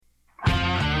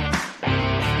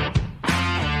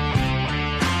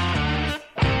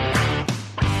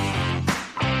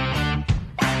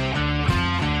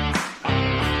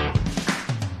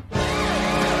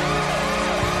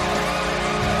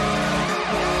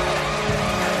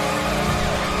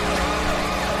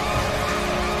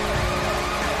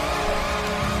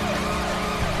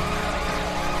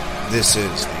This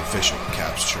is the official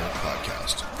Caps Chirp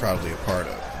podcast, proudly a part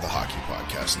of the Hockey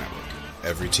Podcast Network.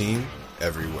 Every team,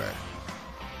 everywhere.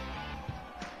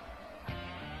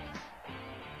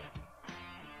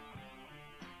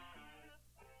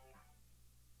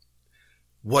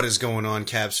 What is going on,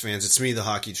 Caps fans? It's me, the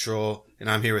Hockey Troll,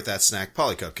 and I'm here with that snack,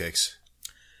 Polly Cupcakes.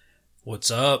 What's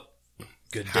up?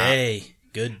 Good day.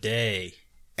 Good day.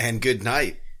 And good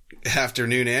night.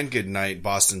 Afternoon and good night,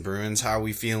 Boston Bruins. How are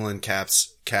we feeling,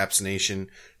 Caps Nation?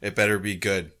 It better be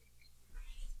good.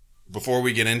 Before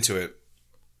we get into it,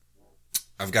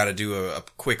 I've got to do a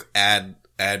quick ad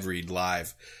read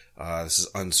live. This is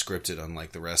unscripted,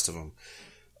 unlike the rest of them.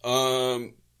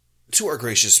 To our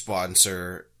gracious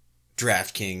sponsor,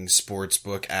 DraftKings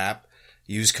Sportsbook app.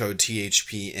 Use code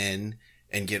THPN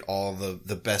and get all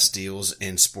the best deals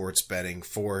in sports betting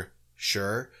for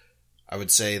sure. I would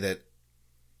say that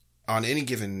on any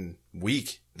given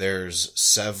week, there's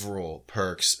several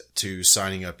perks to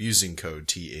signing up using code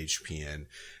THPN.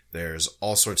 There's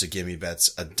all sorts of gimme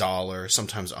bets, $1,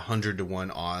 sometimes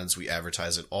 100-to-1 odds. We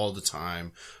advertise it all the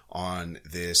time on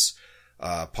this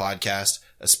podcast,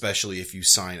 especially if you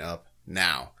sign up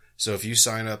now. So if you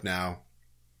sign up now,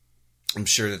 I'm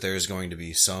sure that there's going to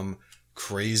be some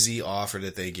crazy offer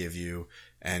that they give you,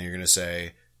 and you're going to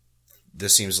say,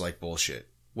 this seems like bullshit.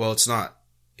 Well, it's not.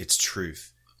 It's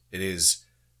truth. It is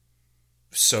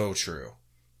so true.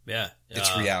 Yeah.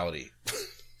 It's reality.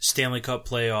 Stanley Cup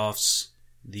playoffs,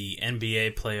 the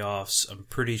NBA playoffs, I'm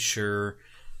pretty sure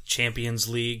Champions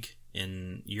League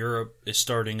in Europe is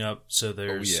starting up, so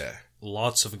there's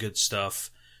lots of good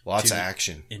stuff. Lots of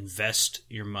action. Invest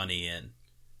your money in.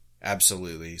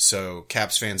 Absolutely. So,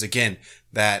 Caps fans, again,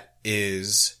 that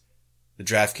is the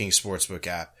DraftKings Sportsbook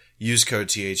app. Use code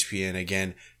THPN.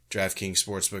 Again, DraftKings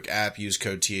Sportsbook app. Use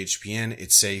code THPN.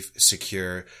 It's safe,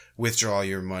 secure. Withdraw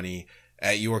your money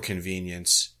at your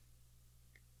convenience.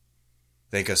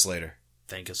 Thank us later.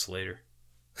 Thank us later.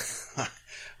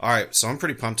 All right, so I'm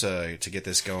pretty pumped to get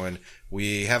this going.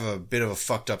 We have a bit of a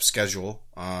fucked up schedule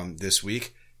this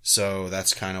week, so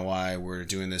that's kind of why we're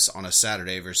doing this on a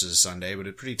Saturday versus a Sunday, but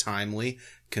it's pretty timely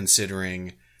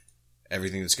considering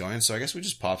everything that's going. So I guess we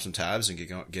just pop some tabs and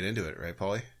get into it, right,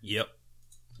 Paulie? Yep.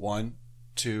 1,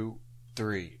 2,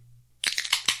 3.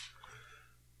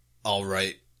 All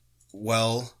right.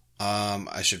 Well,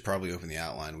 I should probably open the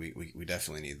outline. We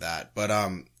definitely need that. But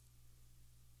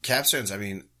Caps fans, I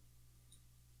mean,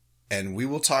 and we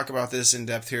will talk about this in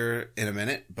depth here in a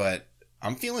minute, but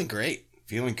I'm feeling great.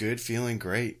 Feeling good, feeling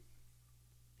great.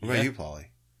 What about you, Paulie?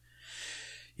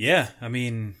 Yeah, I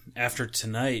mean, after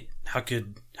tonight, how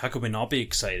could we not be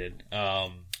excited?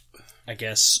 I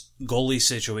guess goalie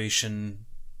situation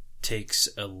takes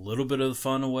a little bit of the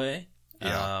fun away.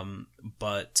 Yeah.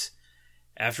 But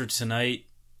after tonight,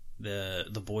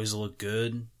 the boys look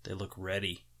good. They look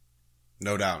ready.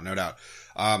 No doubt.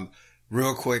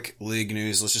 Real quick league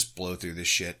news. Let's just blow through this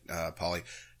shit, Paulie.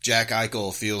 Jack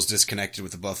Eichel feels disconnected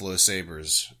with the Buffalo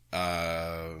Sabres.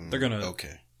 They're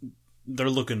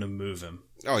looking to move him.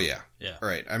 Oh, yeah. Yeah.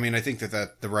 Right. I mean, I think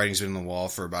that the writing's been on the wall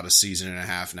for about a season and a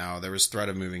half now. There was threat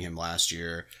of moving him last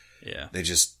year. Yeah. They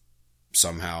just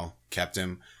somehow kept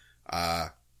him.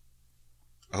 I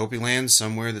hope he lands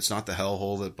somewhere that's not the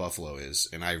hellhole that Buffalo is.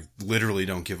 And I literally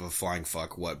don't give a flying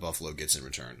fuck what Buffalo gets in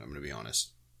return. I'm going to be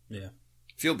honest. Yeah.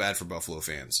 Feel bad for Buffalo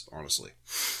fans, honestly.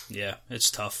 Yeah,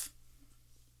 it's tough.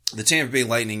 The Tampa Bay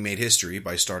Lightning made history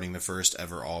by starting the first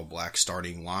ever all-black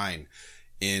starting line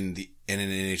in an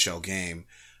NHL game.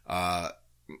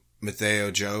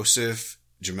 Matteo Joseph,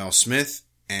 Jamel Smith,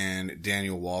 and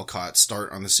Daniel Walcott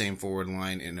started on the same forward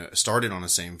line in a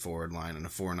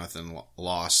 4-0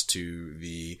 loss to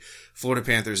the Florida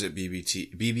Panthers at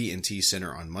BB&T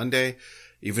Center on Monday.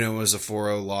 Even though it was a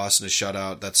 4-0 loss and a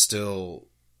shutout, that's still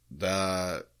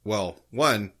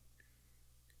one,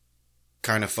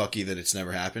 kind of fucky that it's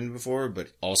never happened before, but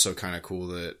also kind of cool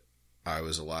that I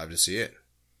was alive to see it.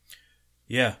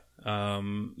 Yeah,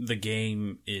 the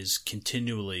game is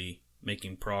continually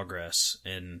making progress,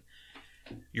 and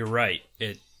you're right.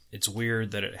 It's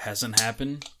weird that it hasn't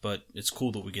happened, but it's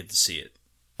cool that we get to see it.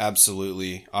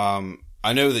 Absolutely.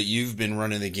 I know that you've been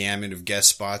running the gamut of guest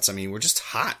spots. I mean, we're just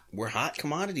hot. We're hot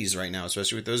commodities right now,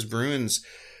 especially with those Bruins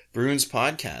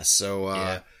podcasts. So,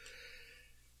 I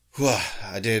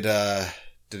did a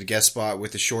guest spot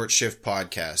with the Short Shift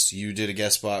podcast. You did a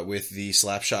guest spot with the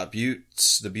Slapshot the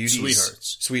Beauties.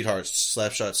 Sweethearts.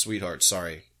 Slapshot Sweethearts,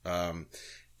 sorry.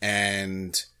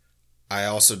 And I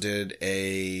also did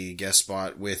a guest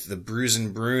spot with the Brews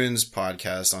and Bruins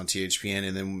podcast on THPN.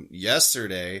 And then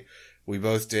yesterday We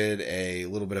both did a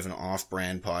little bit of an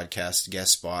off-brand podcast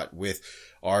guest spot with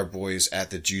our boys at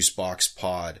the Juicebox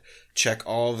Pod. Check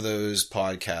all of those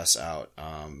podcasts out.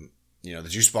 The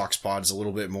Juicebox Pod is a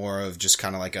little bit more of just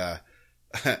kind of like a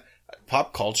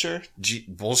pop culture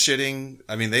bullshitting.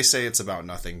 I mean, they say it's about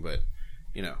nothing, but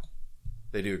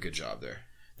they do a good job there.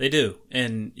 They do.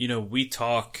 And, we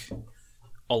talk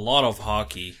a lot of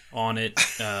hockey on it.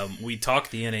 We talk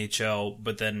the NHL,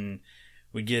 but then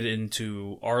we get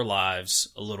into our lives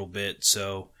a little bit.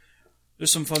 So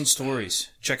there's some fun stories.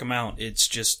 Check them out. It's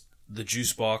just the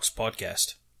Juicebox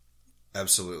Podcast.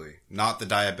 Absolutely. Not the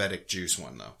diabetic juice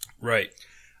one, though. Right.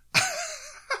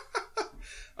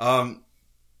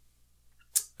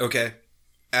 Okay.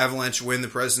 Avalanche win the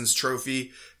President's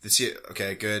Trophy this year.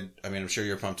 Okay, good. I mean, I'm sure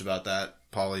you're pumped about that.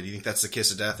 Paulie, do you think that's the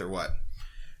kiss of death or what?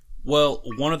 Well,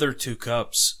 one of their 2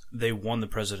 cups, they won the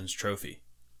President's Trophy.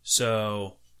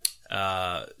 So,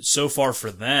 so far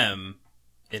for them,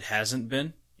 it hasn't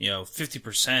been.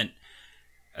 50%,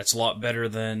 that's a lot better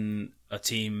than a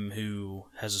team who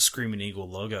has a Screaming Eagle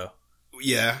logo.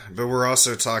 Yeah, but we're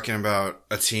also talking about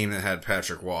a team that had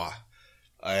Patrick Waugh.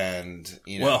 And,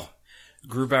 Well,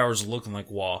 Grubauer's looking like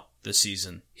Waugh this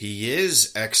season. He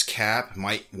is ex-Cap,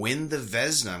 might win the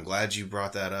Vezina. I'm glad you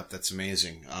brought that up. That's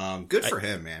amazing. Good for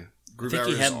him, man.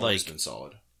 Grubauer has always been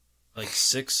solid. Like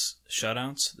 6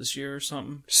 shutouts this year or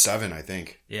something? 7, I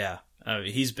think. Yeah,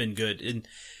 he's been good. And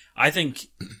I think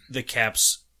the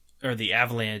Caps, or the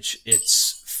Avalanche,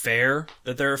 it's fair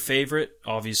that they're a favorite,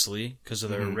 obviously, because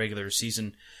of their regular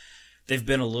season. They've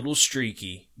been a little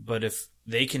streaky, but if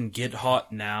they can get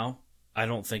hot now, I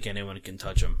don't think anyone can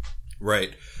touch them.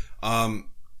 Right. I'm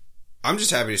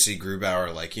just happy to see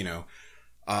Grubauer,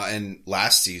 and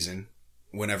last season,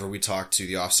 whenever we talked to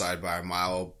the Offside by a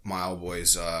Mile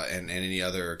boys, and any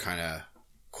other kind of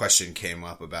question came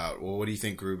up about, well, what do you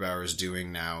think Grubauer is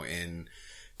doing now in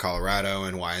Colorado,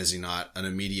 and why is he not an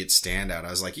immediate standout?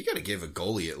 I was like, you got to give a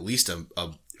goalie at least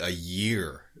a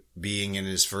year being in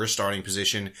his first starting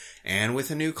position and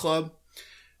with a new club.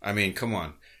 I mean, come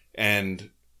on. And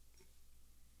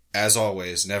as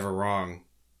always, never wrong.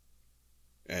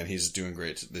 And he's doing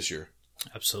great this year.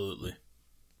 Absolutely.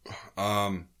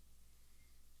 Okay.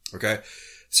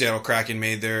 Seattle Kraken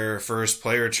made their first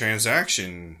player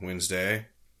transaction Wednesday.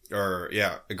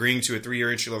 Agreeing to a 3-year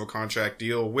entry-level contract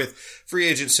deal with free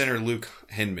agent center Luke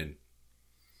Hinman.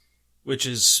 Which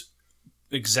is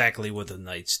exactly what the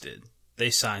Knights did. They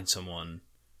signed someone,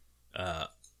 a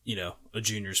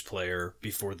juniors player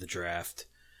before the draft.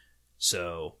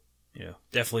 So,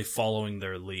 definitely following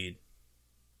their lead.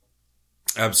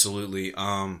 Absolutely.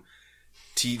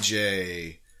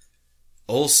 TJ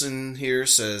Olson here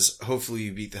says, hopefully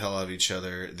you beat the hell out of each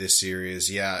other this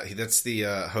series. Yeah, that's the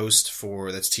host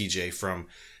that's TJ from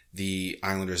the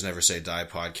Islanders Never Say Die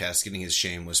podcast, getting his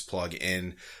shameless plug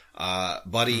in.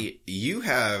 Buddy, you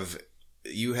have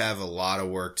a lot of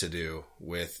work to do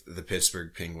with the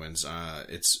Pittsburgh Penguins.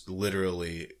 It's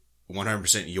literally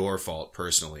 100% your fault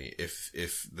personally if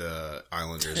the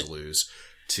Islanders lose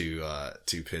to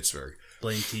Pittsburgh.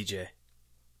 Blame TJ.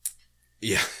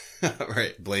 Yeah,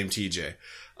 right. Blame TJ.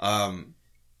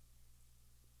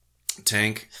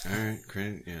 Tank. All right.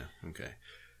 Great. Yeah. Okay.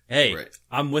 Hey, right.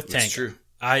 I'm with Tank. That's true.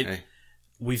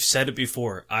 We've said it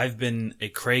before. I've been a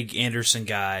Craig Anderson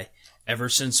guy ever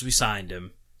since we signed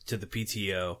him to the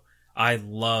PTO. I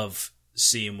love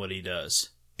seeing what he does.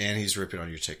 And he's ripping on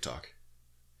your TikTok.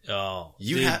 Oh,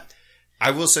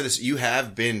 I will say this. You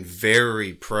have been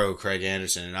very pro Craig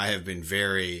Anderson, and I have been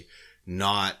very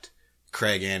not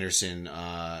Craig Anderson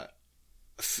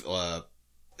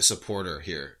supporter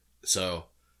here. So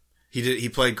he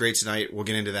played great tonight. We'll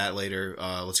get into that later.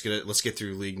 Let's get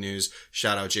through league news.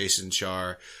 Shout out Jason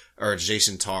Tar.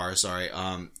 Sorry.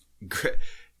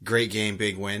 Great game,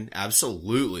 big win.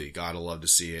 Absolutely, gotta love to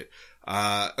see it.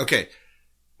 Okay.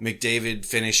 McDavid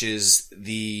finishes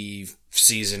the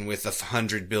season with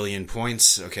 100 billion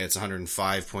points. Okay, it's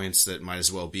 105 points. That might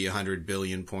as well be 100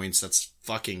 billion points. That's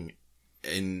fucking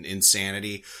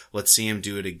insanity. Let's see him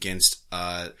do it against,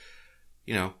 the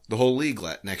whole league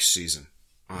next season.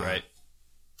 Right.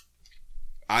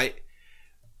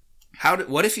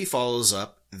 What if he follows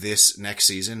up this next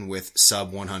season with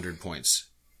sub 100 points?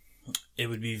 It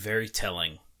would be very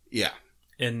telling. Yeah.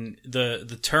 And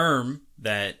the term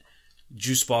that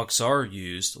Juicebox R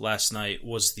used last night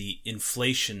was the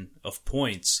inflation of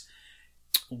points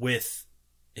with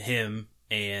him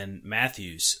and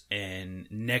Matthews. And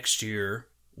next year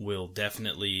will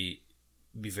definitely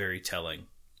be very telling.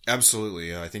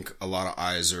 Absolutely. I think a lot of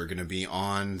eyes are going to be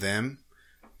on them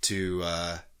to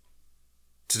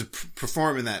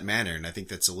perform in that manner. And I think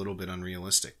that's a little bit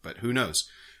unrealistic, but who knows?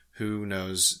 who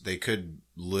knows? They could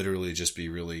literally just be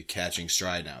really catching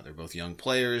stride now. They're both young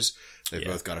players. They've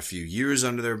both got a few years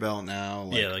under their belt now.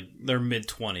 Like they're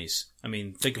mid-20s. I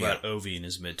mean, think about Ovi in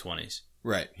his mid-20s.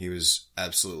 Right. He was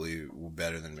absolutely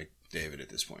better than McDavid at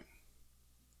this point.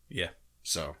 Yeah.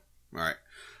 So, all right.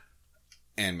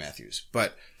 And Matthews.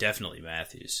 But definitely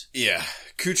Matthews. Yeah.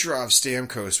 Kucherov,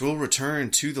 Stamkos will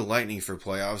return to the Lightning for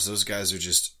playoffs. Those guys are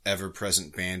just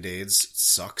ever-present Band-Aids. It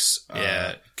sucks.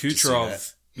 Yeah.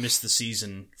 Kucherov missed the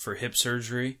season for hip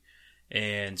surgery,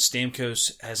 and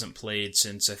Stamkos hasn't played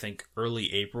since, I think,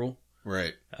 early April.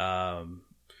 Right.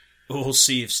 We'll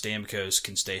see if Stamkos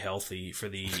can stay healthy for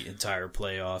the entire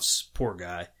playoffs. Poor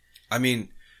guy. I mean,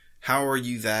 how are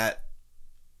you that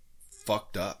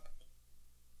fucked up?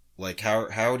 Like,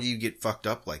 how do you get fucked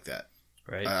up like that?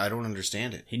 Right. I don't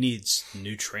understand it. He needs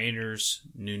new trainers,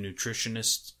 new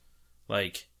nutritionists,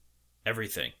 like,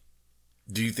 everything.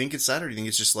 Do you think it's that, or do you think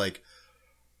it's just like,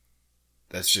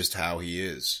 that's just how he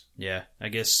is? Yeah, I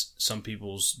guess some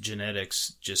people's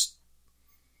genetics just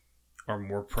are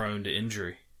more prone to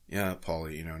injury. Yeah,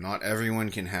 Paulie, not everyone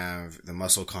can have the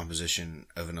muscle composition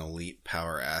of an elite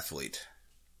power athlete.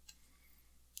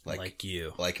 Like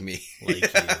you. Like me. Like you.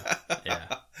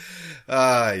 Yeah.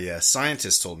 Yeah.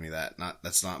 Scientists told me that.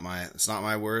 It's not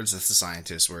my words. That's the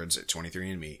scientists' words at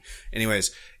 23andMe.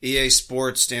 Anyways, EA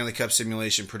Sports Stanley Cup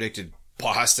simulation predicted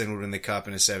Boston would win the cup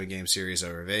in a 7-game series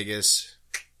over Vegas.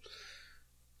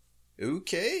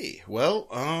 Okay. Well,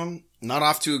 not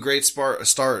off to a great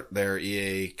start there,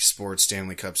 EA Sports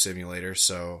Stanley Cup simulator.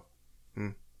 So,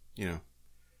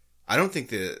 I don't think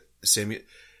the so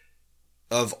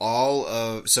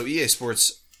EA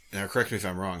Sports, now correct me if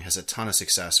I'm wrong, has a ton of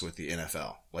success with the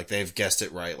NFL. Like, they've guessed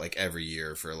it right, like, every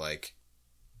year for, like,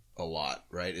 a lot,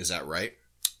 right? Is that right?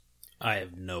 I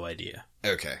have no idea.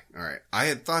 Okay, all right. I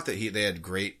had thought that they had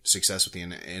great success with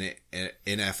the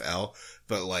NFL,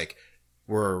 but, like,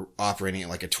 we're operating at,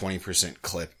 like, a 20%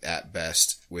 clip at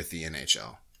best with the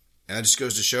NHL. And that just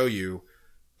goes to show you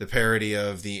the parity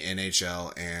of the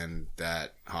NHL and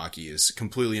that hockey is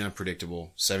completely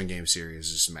unpredictable. 7-game series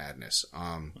is just madness.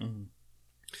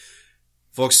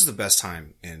 Folks, this is the best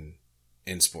time in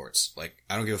sports. Like,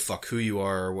 I don't give a fuck who you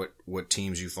are, or what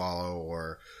teams you follow,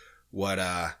 or what,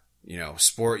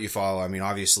 sport you follow. I mean,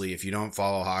 obviously, if you don't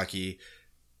follow hockey,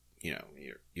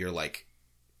 you're like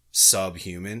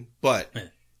subhuman. But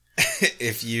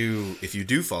if you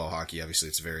do follow hockey, obviously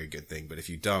it's a very good thing. But if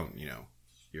you don't,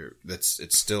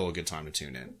 it's still a good time to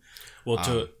tune in.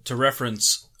 Well, to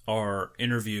reference our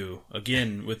interview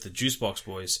again with the Juicebox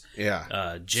Boys,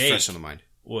 Jake fresh on the mind.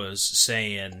 Was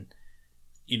saying,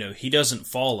 he doesn't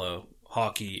follow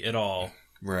hockey at all,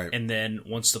 right? And then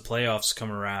once the playoffs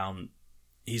come around,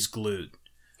 he's glued.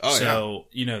 Oh, so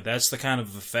that's the kind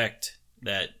of effect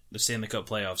that the Stanley Cup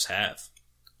playoffs have.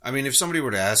 I mean, if somebody were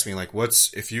to ask me, like,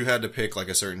 if you had to pick like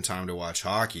a certain time to watch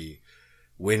hockey,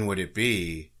 when would it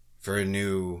be for a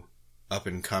new up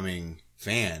and coming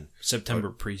fan?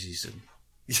 September preseason.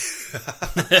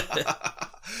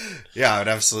 Yeah, I would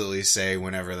absolutely say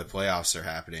whenever the playoffs are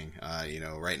happening.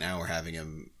 Right now we're having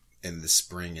them in the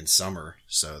spring and summer,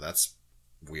 so that's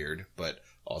weird, but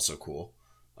also cool.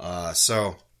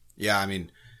 Yeah, I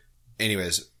mean,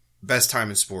 anyways, best time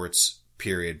in sports,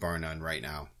 period, bar none right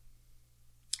now.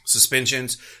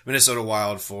 Suspensions. Minnesota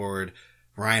Wild forward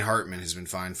Ryan Hartman has been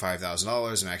fined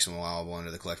 $5,000, maximum allowable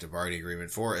under the collective bargaining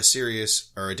agreement, for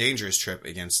a dangerous trip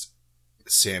against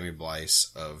Sammy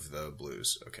Blyce of the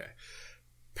Blues. Okay.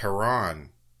 Perron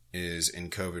is in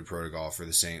COVID protocol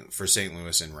for St.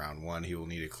 Louis in round 1. He will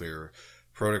need a clear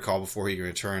protocol before he can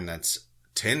return. That's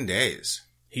 10 days.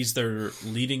 He's their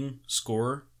leading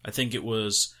scorer. I think it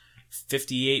was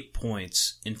 58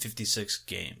 points in 56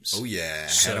 games. Oh, yeah.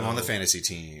 Had him on the fantasy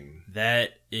team.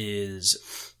 That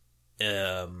is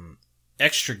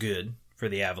extra good for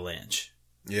the Avalanche.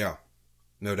 Yeah,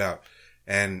 no doubt.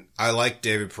 And I like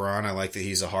David Perron. I like that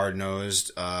he's a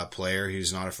hard-nosed player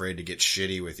who's not afraid to get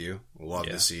shitty with you. Love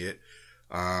to see it.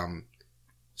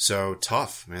 So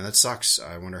tough, man. That sucks.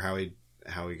 I wonder how he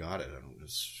got it.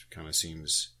 It kind of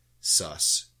seems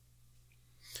sus.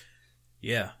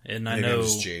 Yeah, and Maybe I know. I'm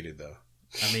just jaded though.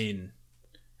 I mean,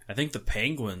 I think the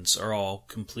Penguins are all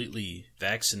completely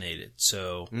vaccinated.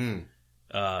 So,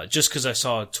 just because I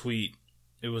saw a tweet,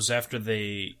 it was after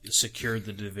they secured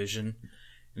the division.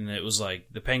 And it was like,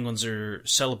 the Penguins are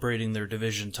celebrating their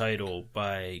division title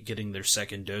by getting their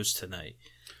second dose tonight.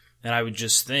 And I would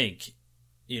just think,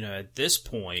 at this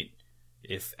point,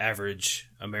 if average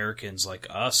Americans like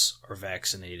us are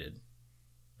vaccinated,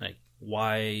 like,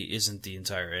 why isn't the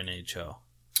entire NHL?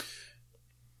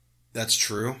 That's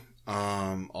true.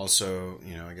 Also,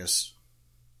 I guess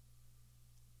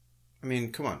I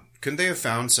mean, come on. Couldn't they have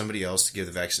found somebody else to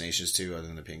give the vaccinations to other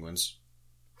than the Penguins?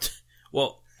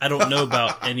 Well, I don't know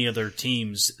about any other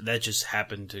teams. That just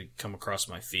happened to come across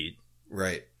my feed.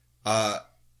 Right.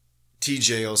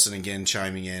 TJ Olsen again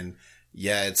chiming in.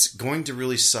 Yeah, it's going to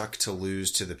really suck to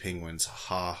lose to the Penguins.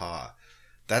 Ha ha.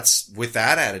 That's with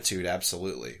that attitude,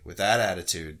 absolutely. With that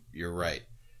attitude, you're right.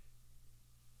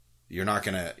 You're not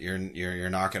gonna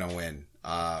win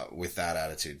with that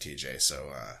attitude, TJ.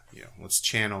 So let's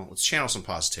channel some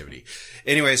positivity.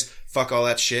 Anyways, fuck all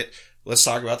that shit. Let's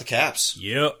talk about the Caps.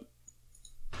 Yep.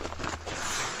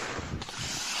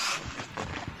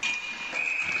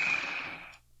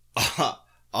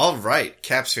 All right,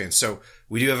 Caps fans. So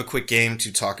we do have a quick game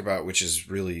to talk about, which is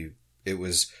really, it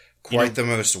was quite the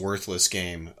most worthless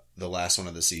game, the last one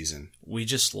of the season. We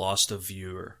just lost a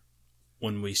viewer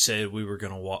when we said we were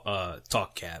going to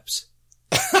talk Caps.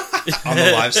 On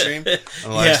the live stream?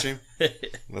 Stream?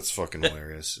 That's fucking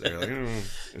hilarious. They're like,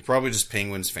 it's probably just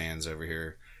Penguins fans over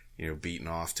here, beating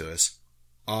off to us.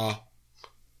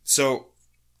 So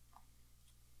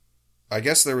I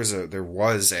guess there was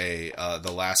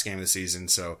the last game of the season.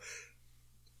 So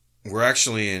we're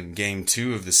actually in game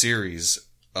 2 of the series,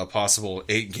 a possible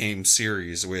 8-game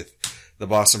series with the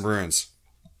Boston Bruins.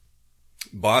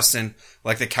 Boston,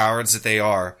 like the cowards that they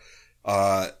are,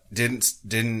 didn't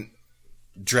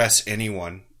dress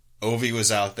anyone. Ovi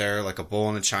was out there like a bull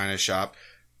in a china shop,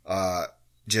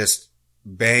 just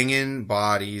banging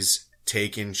bodies,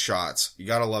 taking shots. You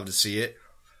gotta love to see it.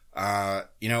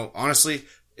 Honestly,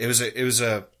 it was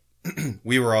a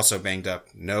we were also banged up.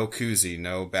 No Kuzi,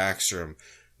 no Backstrom,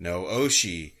 no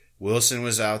Oshie. Wilson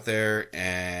was out there,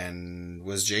 and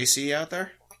was JC out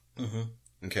there? Mm-hmm.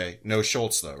 Okay. No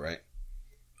Schultz though, right?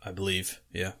 I believe,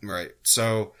 yeah. Right.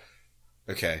 So,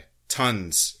 okay.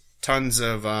 Tons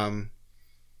of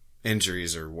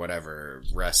injuries or whatever,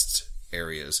 rest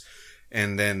areas.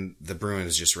 And then the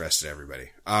Bruins just rested everybody.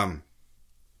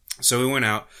 So we went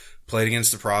out, played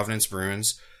against the Providence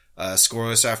Bruins,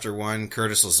 scoreless after 1.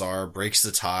 Curtis Lazar breaks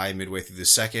the tie midway through the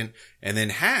second. And then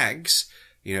Hags,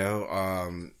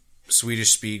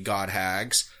 Swedish speed god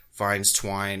Hags, finds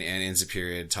Twine and ends the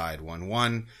period tied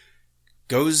 1-1.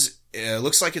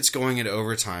 Looks like it's going into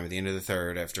overtime at the end of the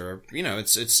third after,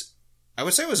 it's I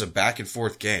would say it was a back and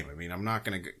forth game. I mean, I'm not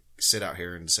going to sit out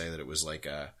here and say that it was like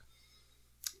it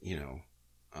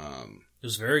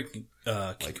was very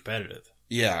competitive.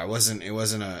 Yeah, it wasn't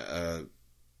a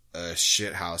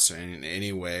shit house in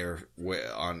any way or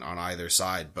on either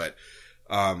side, but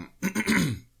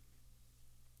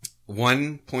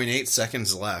 1.8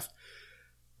 seconds left.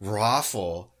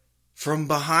 Raffle from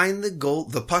behind the goal.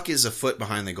 The puck is a foot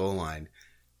behind the goal line.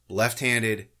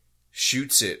 Left-handed,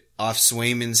 shoots it off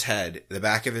Swayman's head, the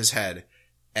back of his head,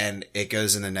 and it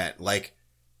goes in the net. Like,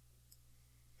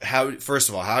 first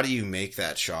of all, how do you make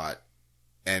that shot?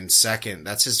 And second,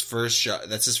 that's his first shot.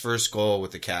 That's his first goal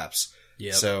with the Caps.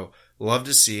 Yep. So love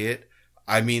to see it.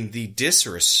 I mean, the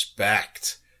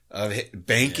disrespect of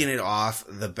banking it off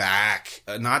the back,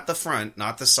 not the front,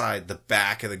 not the side, the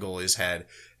back of the goalie's head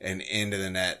and into the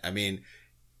net. I mean,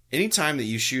 anytime that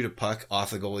you shoot a puck off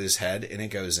the goalie's head and it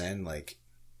goes in, like,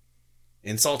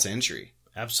 insult to injury.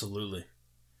 Absolutely.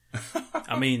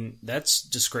 I mean, that's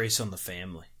disgrace on the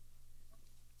family.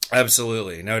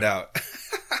 Absolutely, no doubt.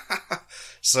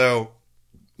 So,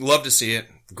 love to see it.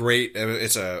 Great.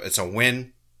 It's a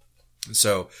win.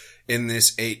 So, in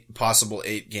this possible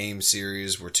 8-game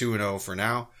series, we're 2-0 for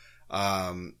now.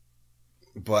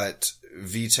 But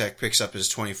Vitek picks up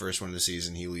his 21st win of the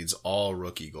season. He leads all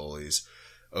rookie goalies.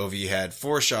 Ovi had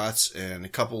 4 shots and a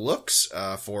couple looks,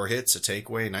 4 hits, a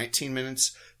takeaway, 19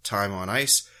 minutes, time on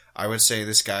ice. I would say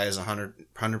this guy is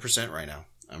 100% right now.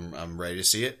 I'm ready to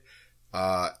see it.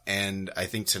 And I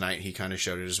think tonight he kind of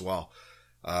showed it as well.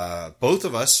 Both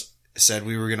of us said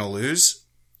we were going to lose,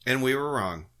 and we were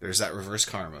wrong. There's that reverse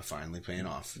karma finally paying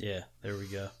off. Yeah, there we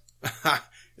go.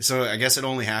 So I guess it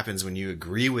only happens when you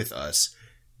agree with us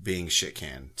being shit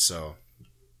canned. So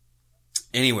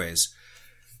anyways,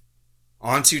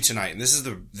 on to tonight. And this is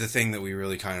the thing that we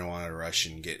really kind of wanted to rush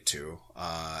and get to,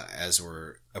 as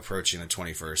we're approaching the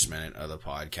 21st minute of the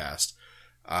podcast.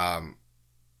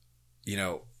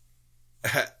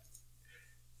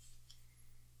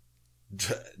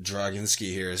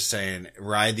 Draginski here is saying,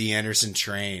 ride the Anderson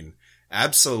train.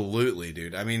 Absolutely,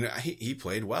 dude. I mean, he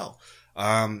played well.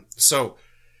 So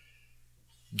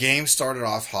game started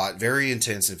off hot, very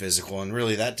intense and physical, and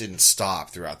really that didn't stop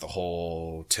throughout the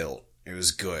whole tilt. It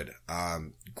was good.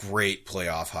 Great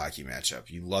playoff hockey matchup.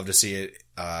 You love to see it.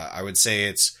 I would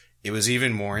say it was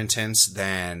even more intense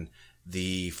than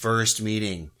the first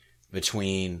meeting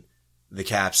between the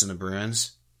Caps and the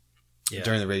Bruins.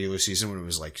 during the regular season when it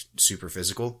was like super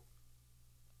physical.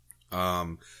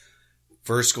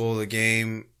 First goal of the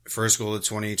game, first goal of the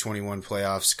 2021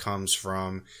 playoffs comes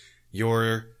from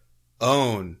your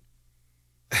own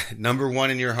number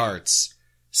one in your hearts,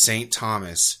 St.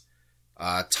 Thomas.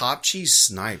 Top cheese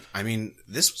snipe. I mean,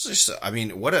 this was just,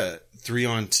 what a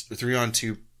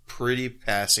 3-on-2 pretty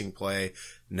passing play.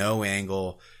 No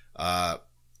angle.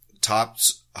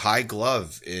 Top's high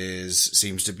glove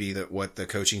seems to be what the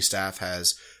coaching staff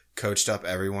has coached up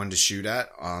everyone to shoot at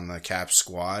on the Cap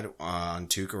squad on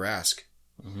Tuukka Rask.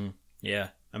 Mm-hmm. Yeah.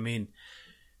 I mean,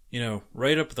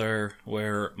 right up there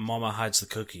where Mama hides the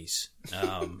cookies.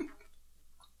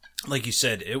 Like you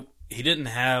said, he didn't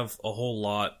have a whole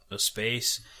lot of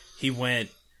space. He went,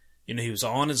 he was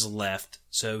on his left,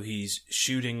 so he's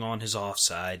shooting on his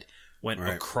offside, went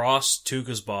across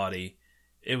Tuukka's body.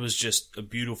 It was just a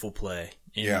beautiful play.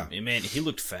 And, man, he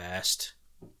looked fast.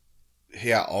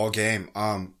 Yeah, all game.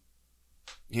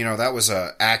 That was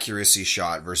a accuracy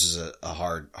shot versus a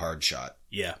hard shot.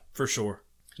 Yeah, for sure.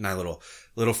 Nice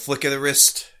little flick of the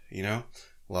wrist,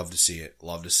 Love to see it.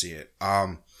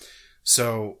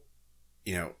 So,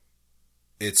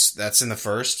 that's in the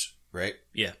first, right?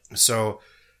 Yeah. So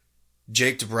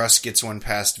Jake DeBrusk gets one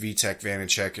past Vitek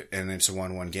Vanacek, and it's a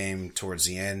 1-1 game towards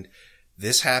the end.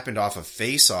 This happened off a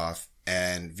face-off,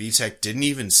 and Vitek didn't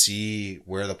even see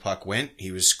where the puck went.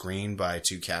 He was screened by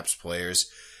two Caps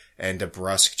players, and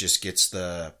DeBrusk just gets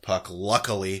the puck,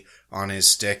 luckily, on his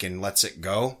stick and lets it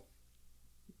go.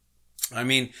 I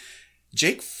mean,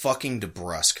 Jake fucking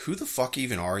DeBrusk, who the fuck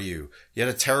even are you? You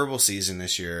had a terrible season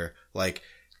this year,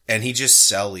 and he just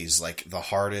sellies like the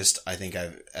hardest I think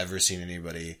I've ever seen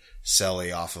anybody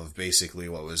selly off of basically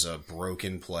what was a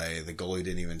broken play. The goalie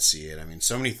didn't even see it. I mean,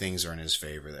 so many things are in his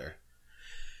favor there.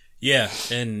 Yeah,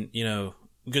 and,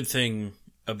 good thing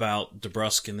about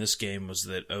DeBrusk in this game was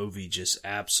that Ovi just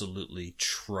absolutely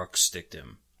truck-sticked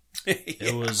him. Yeah.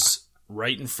 It was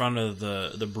right in front of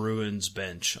the Bruins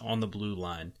bench on the blue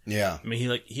line. Yeah. I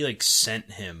mean, he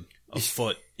sent him a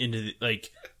foot into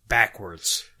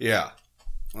backwards. Yeah.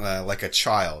 Like a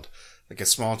child, like a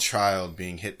small child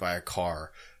being hit by a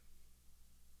car.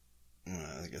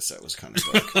 I guess that was kind of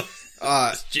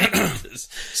dark.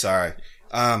 Sorry.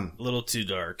 A little too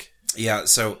dark. Yeah.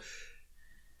 So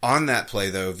on that play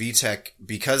though, Vitek,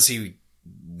 because he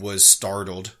was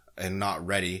startled and not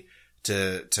ready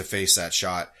to face that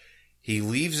shot, he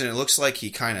leaves and it looks like he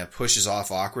kind of pushes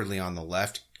off awkwardly on the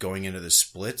left going into the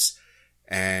splits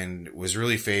and was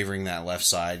really favoring that left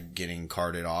side getting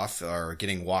carted off or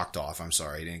getting walked off. I'm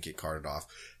sorry. He didn't get carted off.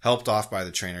 Helped off by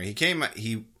the trainer.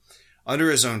 He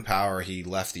under his own power, he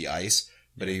left the ice,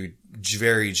 but he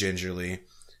very gingerly,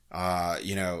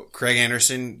 Craig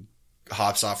Anderson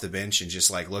hops off the bench and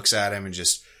just looks at him and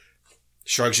just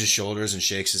shrugs his shoulders and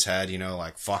shakes his head,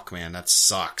 fuck man, that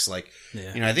sucks. I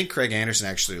think Craig Anderson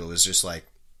actually was just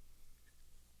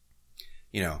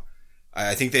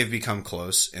I think they've become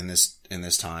close in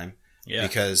this time. Yeah.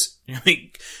 Because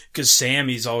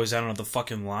Sammy's always out on the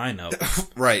fucking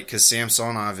lineup. Right, because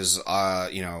Samsonov is,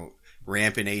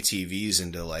 ramping ATVs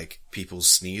into people's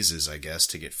sneezes, I guess,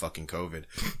 to get fucking COVID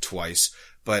twice.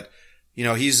 But,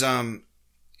 he's, I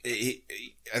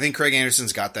think Craig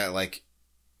Anderson's got that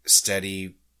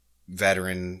steady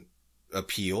veteran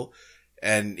appeal.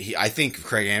 And I think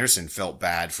Craig Anderson felt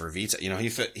bad for Vita.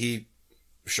 He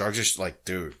shrugged his,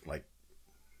 dude,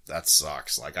 that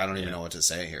sucks. I don't even know what to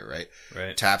say here, right?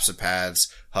 Right. Taps the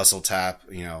pads, hustle tap,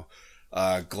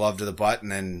 glove to the butt,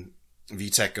 and then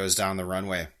Vitek goes down the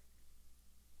runway.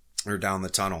 Or down the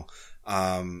tunnel.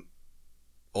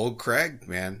 Old Craig,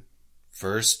 man.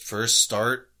 First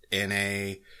start in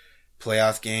a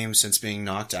playoff game since being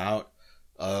knocked out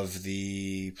of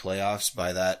the playoffs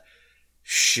by that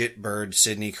shitbird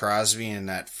Sidney Crosby and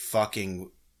that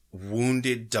fucking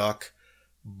wounded duck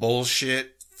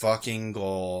bullshit fucking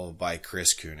goal by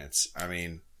Chris Kunitz. I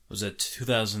mean... Was it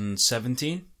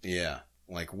 2017? Yeah.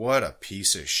 What a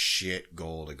piece of shit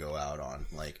goal to go out on.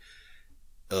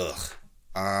 Ugh.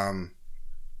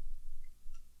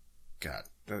 God,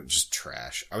 just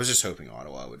trash. I was just hoping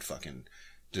Ottawa would fucking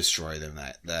destroy them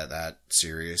that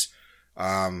series.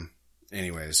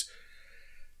 Anyways.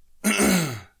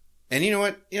 And you know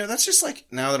what? That's just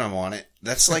now that I'm on it,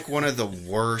 that's one of the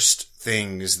worst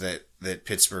things that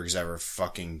Pittsburgh's ever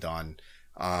fucking done.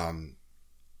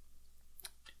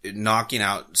 Knocking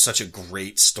out such a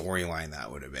great storyline that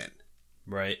would have been.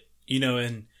 Right.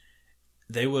 And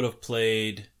they would have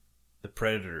played the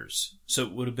Predators. So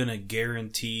it would have been a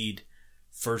guaranteed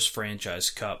first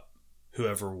franchise cup,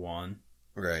 whoever won.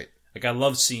 Right. I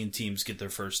love seeing teams get their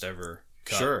first ever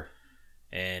cup. Sure.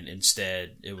 And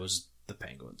instead, it was the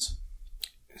Penguins.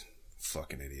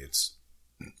 Fucking idiots.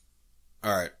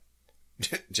 All right.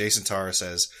 Jason Tara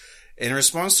says, in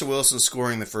response to Wilson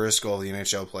scoring the first goal of the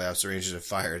NHL playoffs, the Rangers have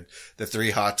fired the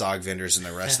 3 hot dog vendors and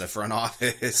the rest of the front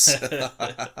office.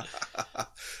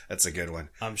 That's a good one.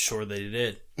 I'm sure they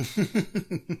did.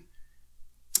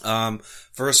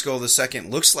 First goal of the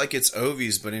second looks like it's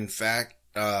Ovi's, but in fact,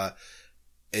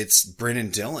 it's Brennan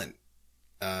Dillon.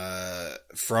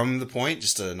 From the point,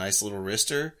 just a nice little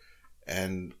wrister.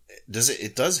 And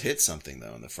it does hit something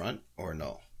though in the front or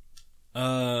no?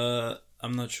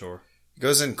 I'm not sure. It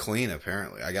goes in clean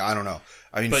apparently. I don't know.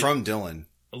 I mean, but from Dillon.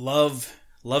 Love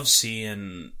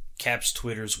seeing Caps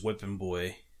Twitter's whipping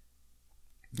boy.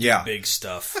 Yeah. Big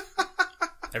stuff.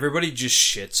 Everybody just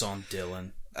shits on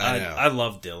Dillon. I know. I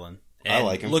love Dillon. And I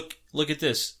like him. Look at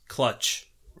this. Clutch.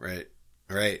 Right.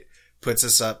 Puts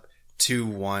us up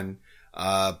 2-1.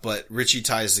 But Richie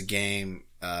ties the game,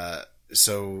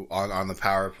 so on the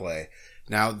power play.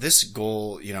 Now, this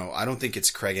goal, I don't think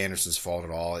it's Craig Anderson's fault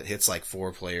at all. It hits like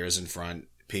 4 players in front,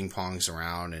 ping-pongs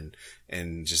around,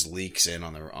 and just leaks in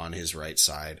on his right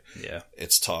side. Yeah.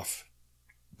 It's tough.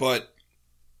 But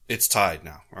it's tied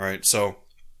now, all right? So,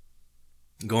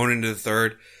 going into the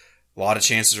third, a lot of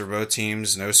chances for both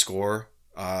teams, no score.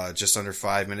 Just under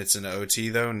 5 minutes into OT,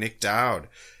 though, Nick Dowd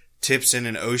tips in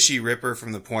an Oshie ripper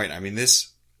from the point. I mean,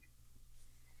 this,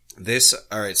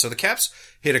 all right, so the Caps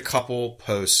hit a couple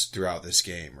posts throughout this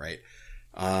game, right?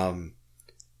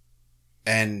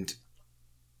 And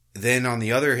then on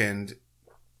the other hand,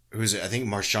 I think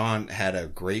Marchand had a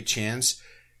great chance,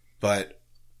 but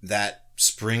that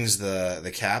springs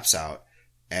the Caps out,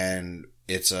 and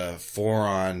it's a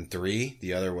 4-on-3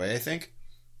 the other way, I think.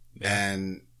 Yeah.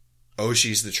 And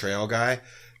Oshie's the trail guy.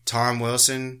 Tom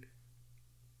Wilson,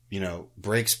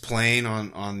 breaks plane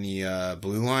on the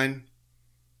blue line,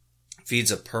 feeds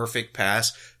a perfect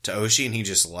pass to Oshie, and he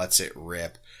just lets it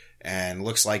rip. And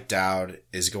looks like Dowd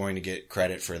is going to get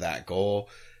credit for that goal.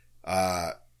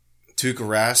 Tuukka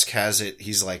Rask has it.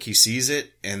 He sees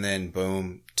it, and then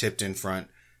boom, tipped in front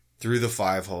through the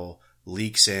 5-hole,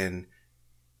 leaks in.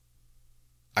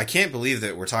 I can't believe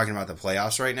that we're talking about the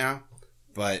playoffs right now,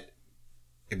 but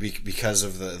because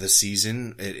of the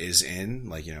season it is in,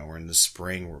 we're in the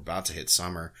spring, we're about to hit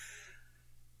summer.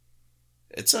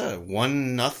 It's a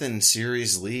 1-0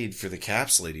 series lead for the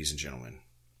Caps, ladies and gentlemen.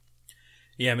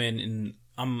 Yeah, man, and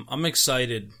I'm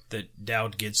excited that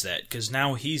Dowd gets that, because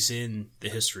now he's in the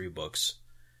history books.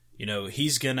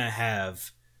 He's gonna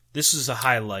have, this is a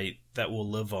highlight that will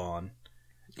live on.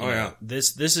 Yeah.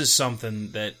 This is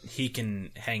something that he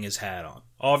can hang his hat on.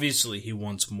 Obviously, he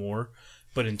wants more,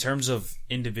 but in terms of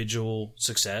individual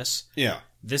success,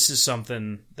 this is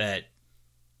something that,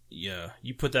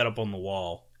 you put that up on the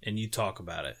wall and you talk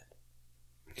about it.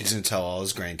 He's going to tell all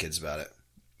his grandkids about it.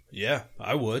 Yeah,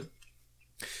 I would.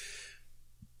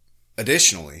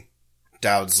 Additionally,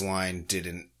 Dowd's line did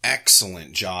an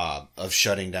excellent job of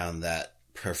shutting down that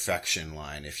perfection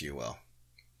line, if you will.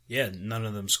 Yeah, none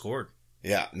of them scored.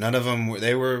 Yeah, none of them.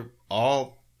 They were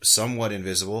all somewhat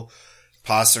invisible.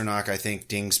 Pasternak, I think,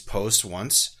 dings post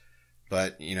once,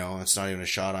 but, it's not even a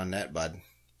shot on net, bud.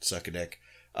 Suck a dick.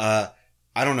 I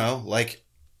don't know.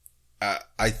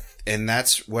 And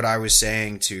that's what I was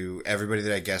saying to everybody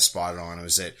that I guest spotted on,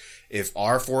 was that if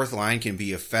our fourth line can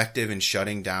be effective in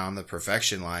shutting down the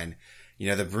perfection line,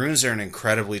 the Bruins are an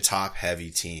incredibly top-heavy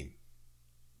team.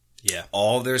 Yeah.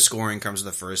 All of their scoring comes to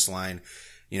the first line.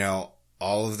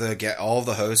 All of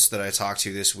the hosts that I talked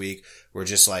to this week were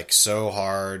just so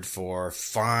hard for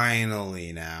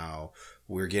finally now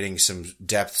we're getting some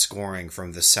depth scoring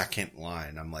from the second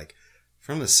line. I'm like,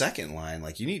 from the second line,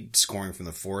 you need scoring from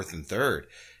the fourth and third.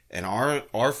 And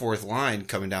our fourth line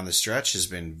coming down the stretch has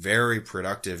been very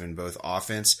productive in both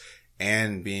offense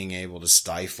and being able to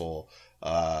stifle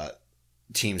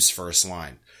team's first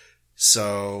line.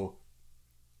 So,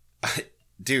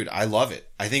 dude, I love it.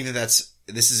 I think this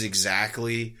is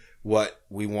exactly what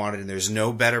we wanted, and there's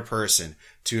no better person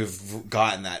to have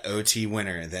gotten that OT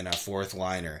winner than a fourth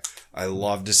liner. I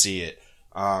love to see it.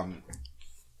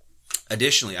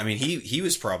 Additionally, I mean, he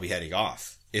was probably heading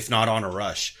off, if not on a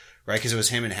rush, right? Because it was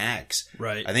him and Hags.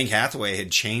 Right. I think Hathaway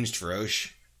had changed for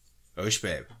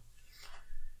Oshbabe.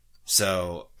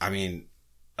 So, I mean,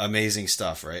 amazing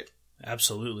stuff, right?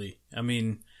 Absolutely. I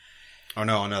mean... Oh,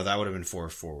 no, that would have been 4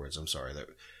 forwards. I'm sorry.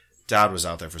 Dowd was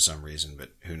out there for some reason,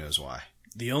 but who knows why.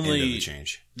 The only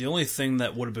thing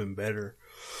that would have been better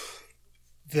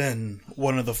than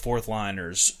one of the fourth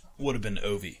liners would have been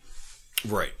Ovi.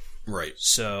 Right.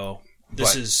 So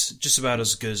this is just about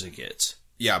as good as it gets.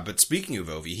 Yeah, but speaking of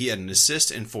Ovi, he had an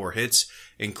assist and 4 hits,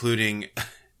 including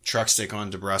truck stick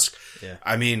on DeBrusque. Yeah.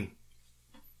 I mean,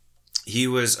 he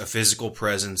was a physical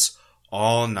presence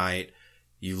all night.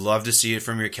 You love to see it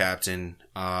from your captain.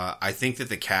 I think that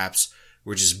the Caps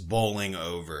were just bowling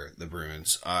over the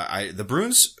Bruins. The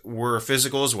Bruins were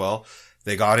physical as well.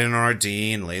 They got in on our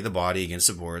D and laid the body against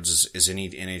the boards as any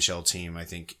NHL team, I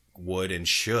think, would and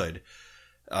should.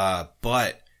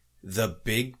 But the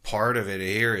big part of it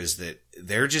here is that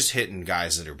they're just hitting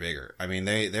guys that are bigger. I mean,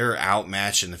 they're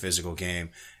outmatched in the physical game,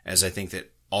 as I think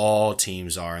that all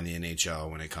teams are in the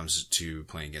NHL when it comes to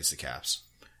playing against the Caps.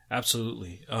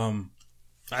 Absolutely.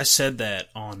 I said that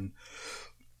on...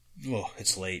 Well,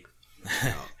 it's late.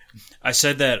 I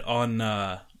said that on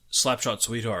Slapshot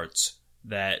Sweethearts,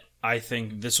 that I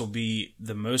think this will be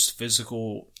the most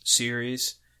physical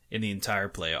series in the entire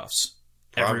playoffs.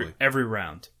 Probably. Every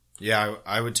round. Yeah,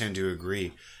 I would tend to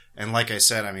agree. And like I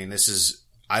said, I mean,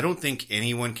 I don't think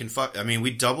anyone can I mean,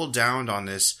 we doubled down on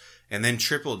this and then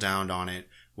tripled down on it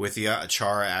with the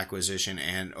Chara acquisition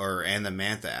and the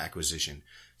Mantha acquisition.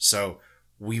 So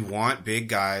we want big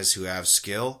guys who have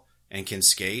skill and can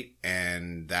skate,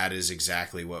 and that is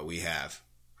exactly what we have.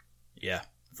 Yeah,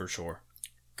 for sure.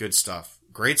 Good stuff.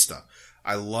 Great stuff.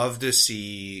 I love to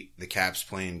see the Caps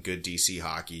playing good DC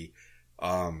hockey.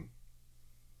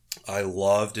 I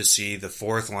love to see the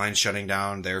fourth line shutting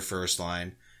down their first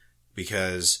line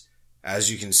because,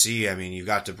 as you can see, I mean, you've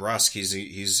got DeBrusk,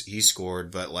 he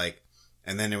scored, but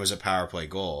and then there was a power play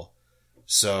goal.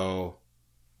 So,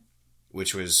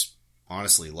 which was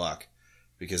honestly luck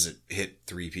because it hit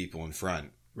 3 people in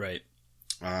front. Right.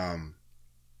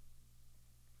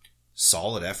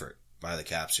 Solid effort by the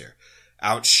Caps here.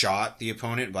 Outshot the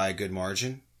opponent by a good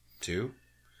margin, too.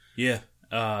 Yeah.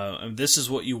 This is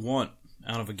what you want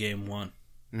out of a game one.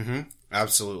 Mm-hmm.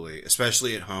 Absolutely.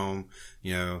 Especially at home,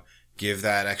 give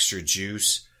that extra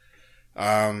juice.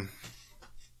 I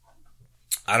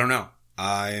don't know.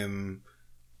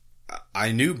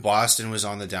 I knew Boston was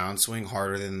on the downswing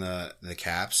harder than the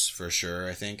Caps for sure,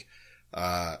 I think,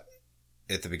 at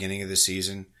the beginning of the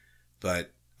season.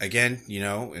 But again,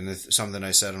 and something I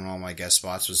said on all my guest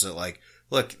spots was that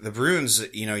look, the Bruins,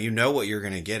 you know what you're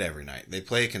going to get every night. They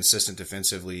play a consistent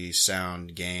defensively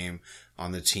sound game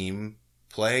on the team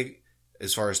play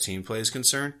as far as team play is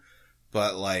concerned.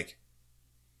 But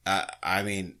I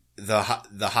mean, the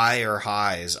higher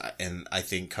highs, and I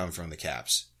think come from the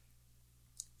Caps.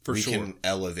 For sure. We can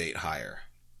elevate higher.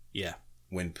 Yeah.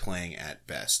 When playing at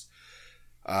best.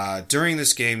 During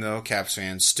this game, though, Caps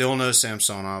fans still no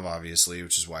Samsonov, obviously,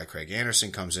 which is why Craig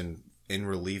Anderson comes in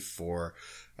relief for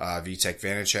Vitek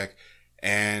Vanacek,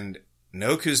 and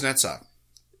no Kuznetsov.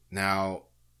 Now,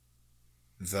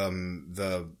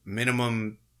 the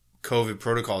minimum COVID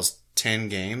protocol is 10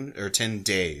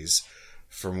 days,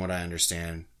 from what I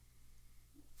understand.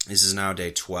 This is now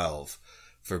day 12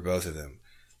 for both of them.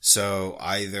 So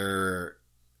either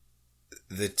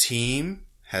the team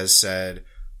has said,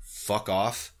 fuck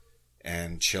off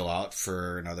and chill out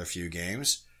for another few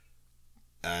games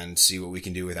and see what we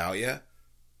can do without you,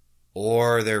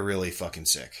 or they're really fucking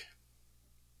sick.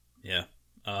 Yeah.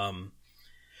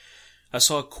 I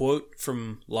saw a quote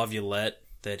from Laviolette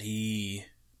that he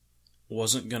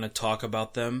wasn't going to talk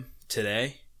about them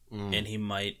today, and he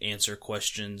might answer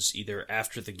questions either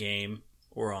after the game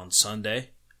or on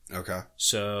Sunday. Okay.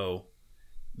 So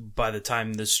by the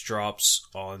time this drops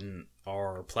on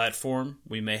our platform,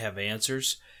 we may have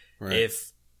answers. Right.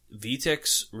 If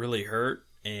Vitek's really hurt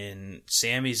and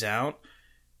Sammy's out,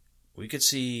 we could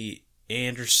see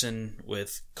Anderson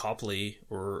with Copley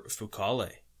or Foucault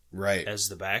as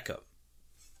the backup.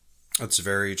 That's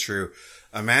very true.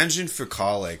 Imagine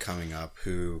Foucault coming up,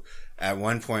 who at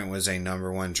one point was a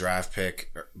number 1 draft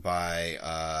pick by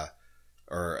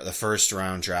or the first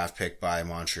round draft pick by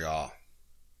Montreal,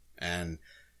 and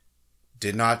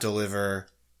did not deliver,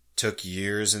 took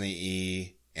years in the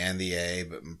E and the A,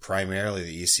 but primarily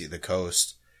the EC, the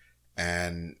coast,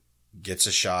 and gets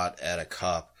a shot at a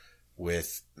cup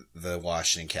with the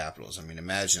Washington Capitals. I mean,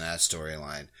 imagine that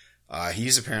storyline.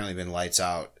 He's apparently been lights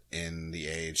out in the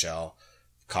AHL.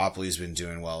 Copley's been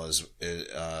doing well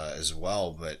as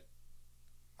well, but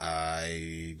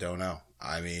I don't know.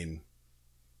 I mean,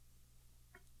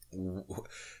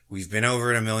 we've been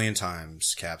over it a million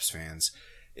times, Caps fans.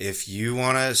 If you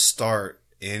want to start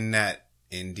in net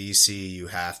in DC, you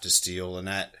have to steal the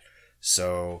net.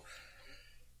 So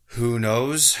who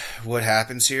knows what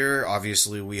happens here?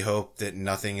 Obviously, we hope that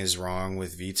nothing is wrong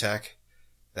with Vitek.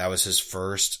 That was his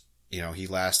first, he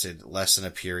lasted less than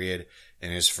a period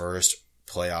in his first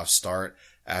playoff start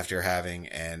after having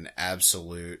an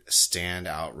absolute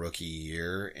standout rookie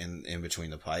year in between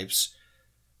the pipes.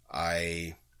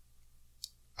 I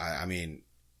mean,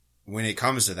 when it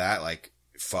comes to that,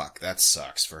 fuck, that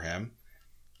sucks for him.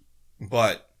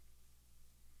 But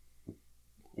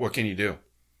what can you do?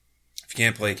 If you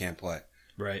can't play, you can't play.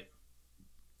 Right.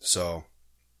 So,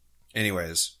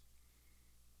 anyways,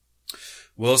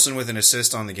 Wilson with an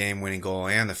assist on the game-winning goal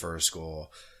and the first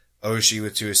goal. Oshie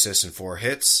with 2 assists and 4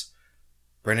 hits.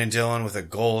 Brendan Dillon with a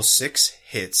goal, 6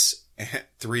 hits, and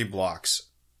 3 blocks.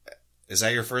 Is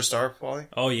that your first star, Paulie?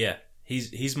 Oh yeah,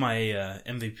 he's my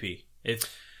MVP.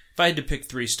 If I had to pick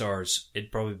 3 stars,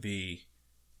 it'd probably be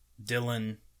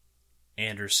Dillon,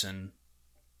 Anderson,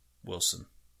 Wilson.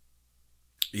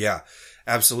 Yeah,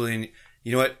 absolutely. And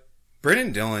you know what?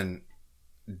 Brendan Dillon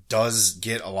does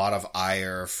get a lot of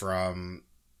ire from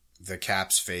the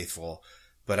Caps faithful,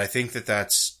 but I think that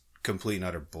that's complete and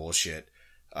utter bullshit.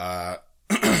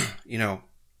 You know,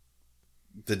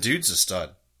 the dude's a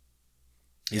stud.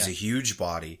 He's a huge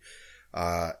body.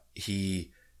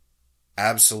 He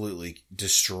absolutely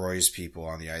destroys people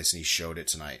on the ice, and he showed it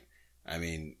tonight. I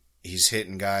mean, he's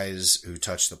hitting guys who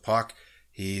touch the puck.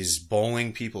 He's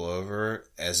bowling people over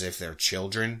as if they're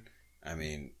children. I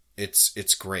mean,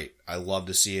 it's great. I love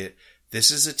to see it. This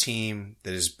is a team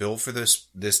that is built for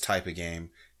this type of game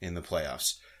in the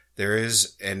playoffs. There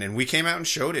is, and we came out and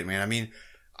showed it, man. I mean,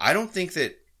 I don't think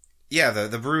that,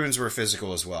 the Bruins were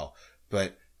physical as well,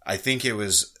 but I think it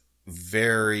was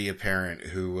very apparent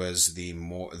who was the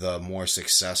more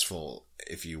successful,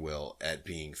 if you will, at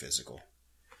being physical.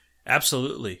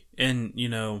 Absolutely. And, you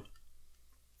know,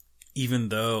 even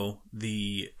though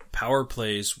the power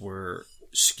plays were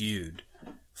skewed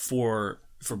for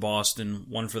Boston,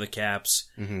 one for the Caps,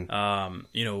 Mm-hmm.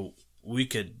 you know, we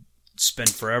could spend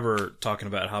forever talking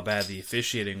about how bad the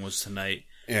officiating was tonight.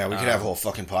 Yeah, we could have a whole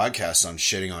fucking podcast on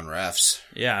shitting on refs.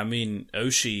 Yeah, I mean,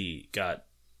 Oshie got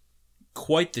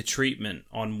quite the treatment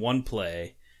on one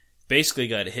play. Basically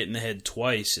got hit in the head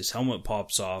twice. His helmet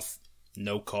pops off.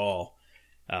 No call.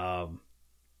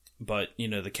 But, you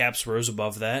know, the Caps rose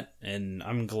above that, and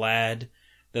I'm glad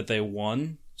that they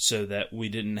won so that we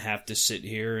didn't have to sit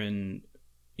here and,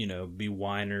 you know, be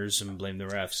whiners and blame the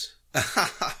refs.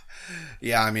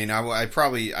 Yeah, I mean,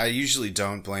 I usually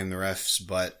don't blame the refs,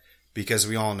 but because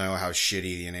we all know how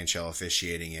shitty the NHL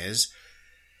officiating is.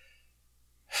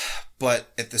 But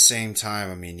at the same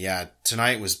time, I mean, yeah,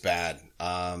 tonight was bad.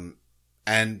 But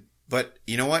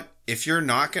you know what? If you're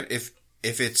not gonna, if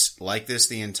it's like this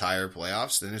the entire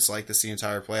playoffs, then it's like this the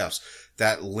entire playoffs.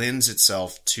 That lends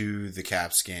itself to the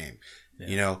Caps game. Yeah.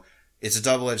 You know, it's a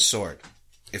double-edged sword.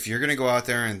 If you're going to go out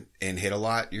there and hit a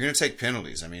lot, you're going to take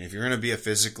penalties. I mean, if you're going to be a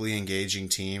physically engaging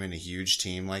team and a huge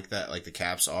team like that, like the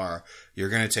Caps are, you're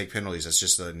going to take penalties. That's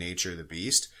just the nature of the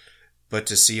beast. But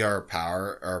to see our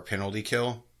penalty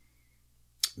kill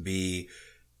be,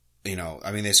 you know,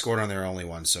 I mean, they scored on their only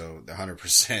one, so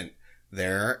 100%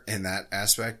 there in that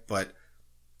aspect. But,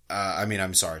 I mean,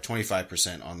 I'm sorry,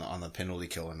 25% on the penalty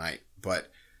kill tonight.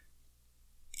 But,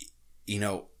 you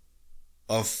know,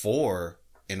 of 4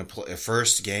 in a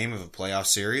first game of a playoff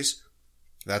series,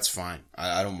 that's fine.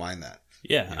 I don't mind that.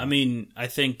 Yeah, you know? I mean, I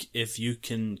think if you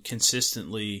can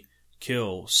consistently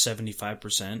kill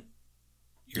 75%,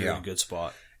 you're in a good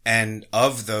spot. And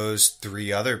of those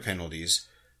 3 other penalties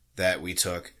that we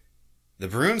took, the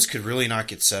Bruins could really not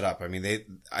get set up. I mean,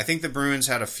 I think the Bruins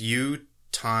had a few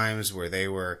times where they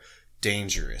were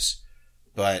dangerous,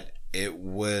 but it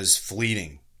was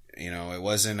fleeting. You know, it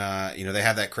wasn't, you know, they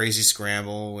had that crazy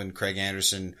scramble when Craig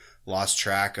Anderson lost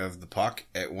track of the puck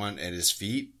at his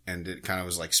feet, and it kind of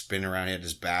was like spinning around. He had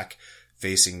his back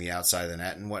facing the outside of the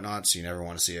net and whatnot. So you never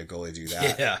want to see a goalie do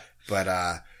that. Yeah.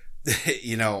 But,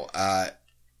 you know,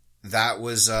 that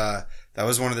was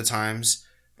one of the times,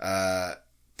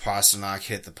 Pasternak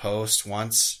hit the post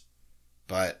once,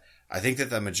 but I think that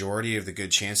the majority of the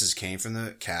good chances came from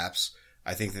the Caps.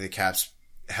 I think that the Caps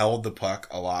held the puck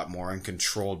a lot more and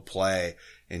controlled play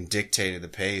and dictated the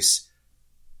pace.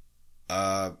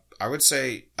 I would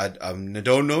say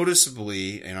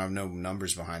noticeably, and I have no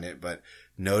numbers behind it, but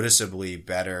noticeably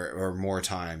better or more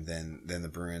time than the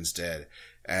Bruins did.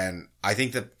 And I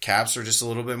think the Caps are just a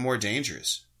little bit more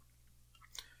dangerous.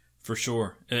 For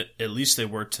sure. At least they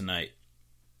were tonight.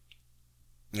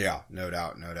 Yeah, no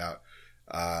doubt.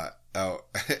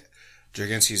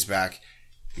 Draginski's back.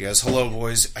 He goes, hello,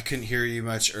 boys. I couldn't hear you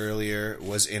much earlier.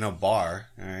 Was in a bar.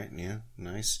 All right, yeah,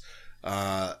 nice.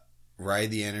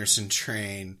 Ride the Anderson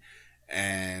train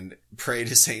and pray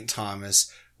to St.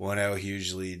 Thomas. 1-0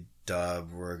 hugely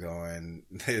dub. We're going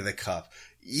the cup.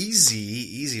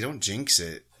 Easy. Don't jinx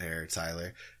it there,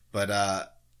 Tyler.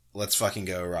 But let's fucking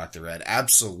go rock the red.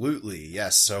 Absolutely,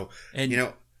 yes. So, and, you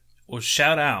know. Well,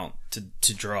 shout out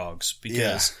to Drogs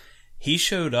because he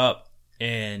showed up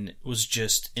and was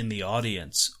just in the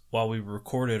audience while we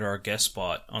recorded our guest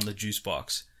spot on the Juice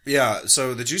Box. Yeah,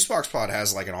 so the Juicebox Pod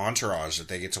has like an entourage that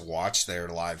they get to watch their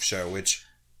live show, which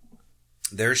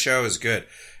their show is good.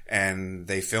 And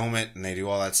they film it and they do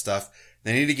all that stuff.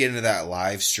 They need to get into that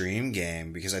live stream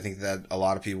game because I think that a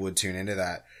lot of people would tune into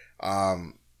that.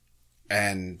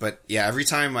 But yeah, every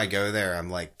time I go there, I'm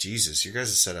like, Jesus, your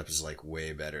guys' setup is like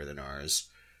way better than ours.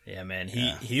 Yeah, man.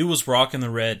 He was rocking the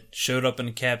red, showed up in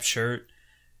a cap shirt,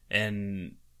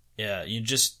 and yeah, you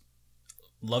just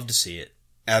love to see it.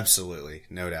 Absolutely.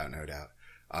 No doubt, no doubt.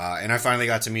 And I finally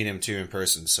got to meet him too in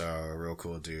person, so a real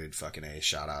cool dude. Fucking A.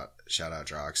 Shout out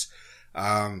Drox.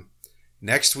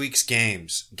 Next week's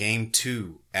games. Game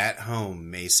 2 at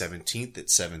home, May 17th at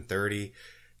 7:30.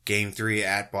 Game 3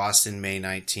 at Boston, May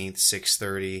 19th,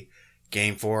 6:30.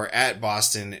 Game 4 at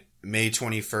Boston, May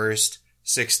 21st,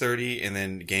 6:30. And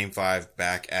then Game 5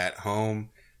 back at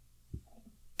home.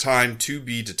 Time to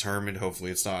be determined. Hopefully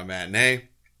it's not a matinee.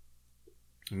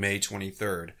 May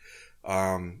 23rd.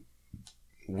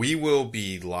 We will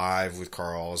be live with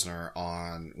Carl Osner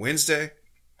on Wednesday.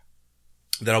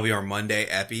 That'll be our Monday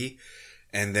epi.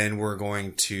 And then we're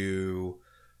going to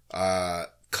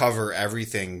cover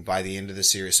everything by the end of the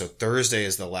series. So Thursday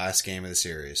is the last game of the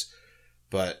series.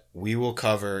 But we will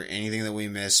cover anything that we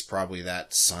miss probably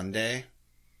that Sunday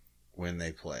when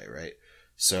they play, right?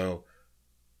 So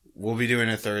we'll be doing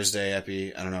a Thursday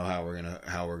epi. I don't know how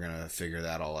we're gonna figure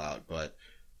that all out, but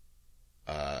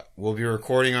we'll be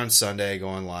recording on Sunday,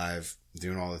 going live,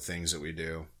 doing all the things that we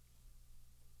do.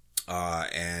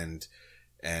 And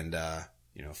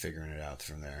figuring it out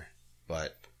from there.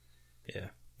 But yeah,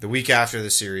 the week after the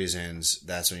series ends,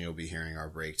 that's when you'll be hearing our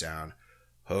breakdown.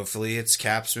 Hopefully it's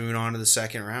Caps moving on to the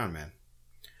second round, man.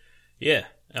 Yeah.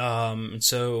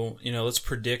 So, let's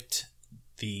predict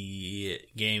the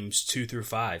games 2 through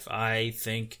 5. I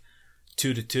think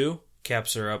 2-2.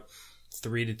 Caps are up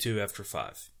 3-2 after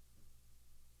 5.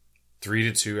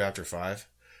 3-2 after 5?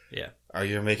 Yeah. Are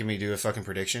you making me do a fucking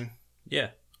prediction? Yeah.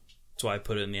 That's why I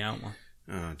put it in the outline.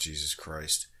 Oh, Jesus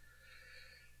Christ.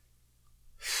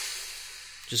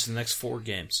 Just the next 4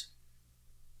 games.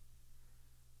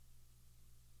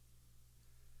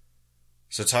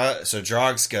 So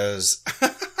Drogs goes,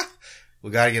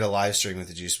 we got to get a live stream with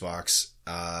the Juice Box.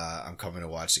 I'm coming to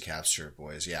watch the Caps Chirp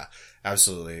boys. Yeah,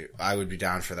 absolutely. I would be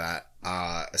down for that.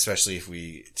 Especially if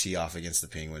we tee off against the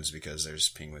Penguins because there's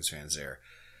Penguins fans there.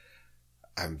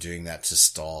 I'm doing that to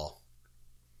stall.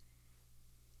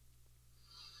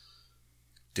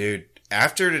 Dude,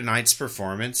 after tonight's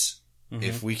performance,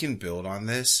 if we can build on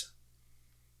this,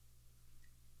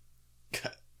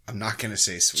 I'm not going to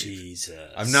say sweep.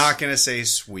 Jesus. I'm not going to say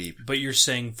sweep. But you're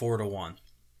saying 4-1.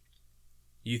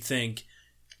 You think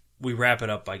we wrap it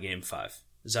up by game 5.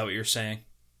 Is that what you're saying?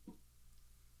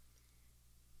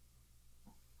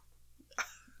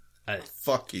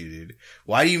 Fuck you, dude.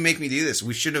 Why do you make me do this?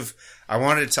 We should have. I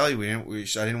wanted to tell you I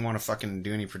didn't want to fucking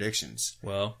do any predictions.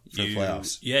 Well, for the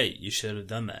playoffs. Yeah, you should have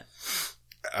done that.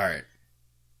 All right.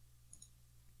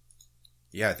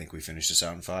 Yeah, I think we finished this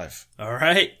out in 5. All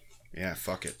right. Yeah,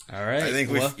 fuck it. All right. I think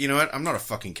you know what? I'm not a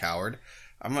fucking coward.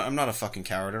 I'm not a fucking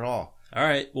coward at all. All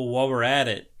right. Well, while we're at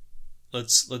it,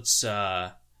 let's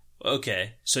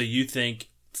okay. So you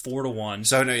think 4-1.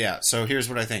 So no, yeah. So here's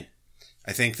what I think.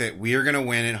 I think that we are going to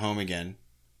win at home again.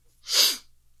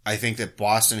 I think that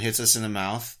Boston hits us in the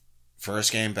mouth.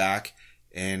 First game back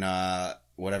in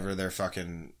whatever their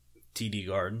fucking TD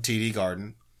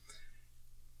Garden.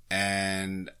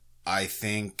 And I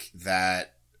think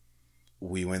that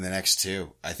we win the next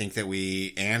 2. I think that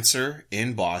we answer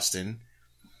in Boston.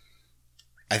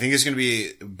 I think it's going to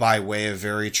be by way of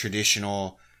very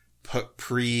traditional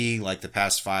like the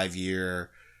past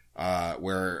 5-year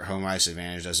where home ice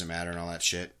advantage doesn't matter and all that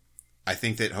shit. I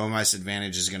think that home ice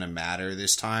advantage is going to matter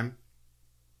this time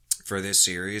for this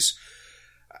series.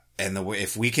 And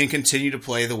if we can continue to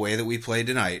play the way that we played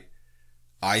tonight,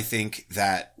 I think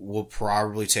that we'll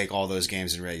probably take all those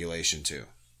games in regulation too.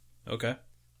 Okay.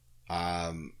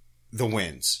 The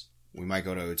wins. We might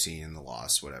go to OT and the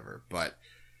loss, whatever. But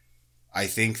I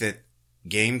think that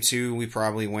game 2 we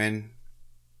probably win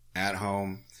at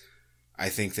home. I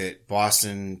think that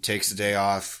Boston takes the day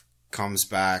off, comes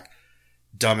back.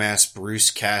 Dumbass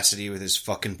Bruce Cassidy with his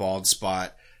fucking bald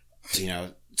spot,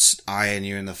 eyeing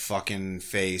you in the fucking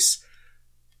face.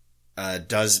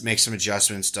 Does make some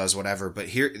adjustments, does whatever. But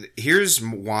here's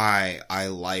why I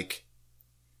like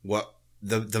what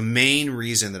the main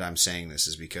reason that I'm saying this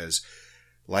is because,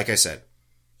 like I said,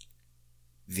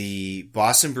 the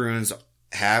Boston Bruins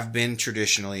have been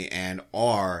traditionally and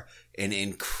are an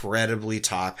incredibly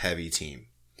top-heavy team.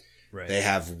 Right. They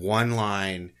have one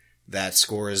line that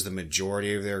scores the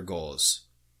majority of their goals.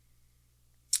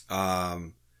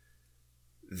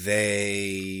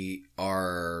 They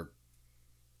are,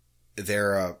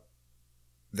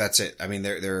 that's it. I mean,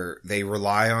 they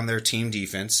rely on their team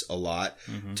defense a lot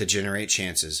to generate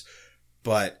chances,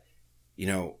 but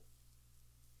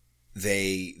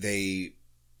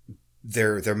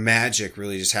their magic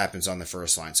really just happens on the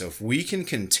first line. So if we can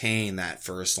contain that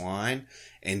first line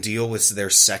and deal with their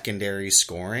secondary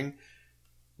scoring,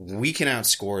 we can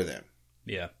outscore them.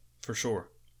 Yeah, for sure.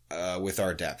 With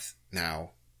our depth.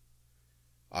 Now,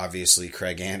 obviously,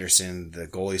 Craig Anderson, the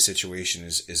goalie situation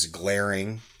is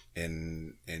glaring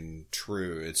and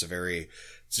true. It's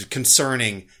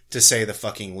concerning to say the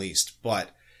fucking least. But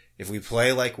if we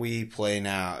play like we play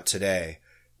now today,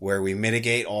 where we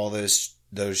mitigate all those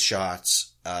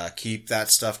shots, keep that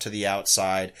stuff to the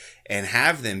outside, and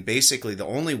have them basically, the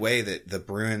only way that the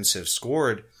Bruins have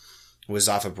scored was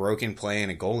off a broken play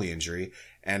and a goalie injury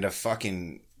and a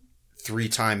fucking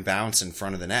 3-time bounce in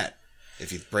front of the net.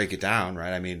 If you break it down,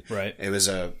 right? I mean, right. It was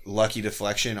a lucky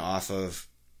deflection off of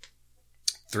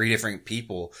 3 different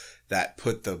people that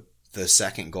put the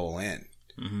second goal in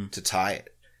to tie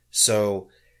it. So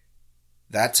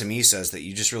that to me says that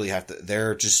you just really have to,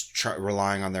 they're just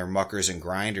relying on their muckers and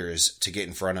grinders to get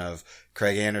in front of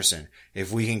Craig Anderson.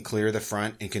 If we can clear the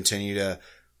front and continue to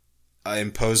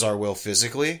impose our will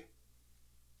physically,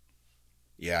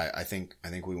 yeah, I think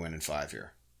we win in 5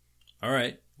 here. All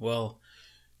right. Well,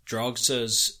 Drog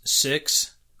says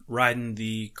 6, riding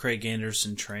the Craig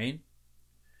Anderson train.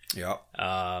 Yep.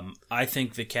 I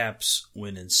think the Caps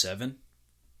win in 7.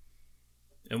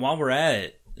 And while we're at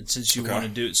it, and since you want to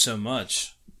do it so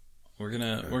much, we're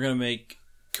gonna make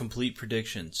complete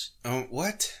predictions. Oh,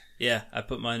 what? Yeah, I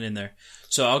put mine in there.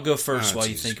 So I'll go first while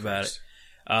Jesus you think Christ.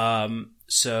 about it.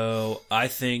 So I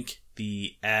think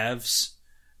the Avs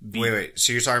beat... Wait.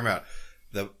 So you're talking about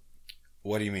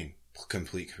what do you mean?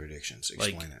 Complete predictions.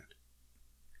 Explain that.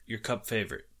 Your cup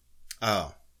favorite.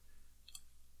 Oh.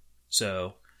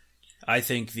 So I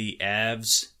think the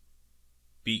Avs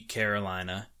beat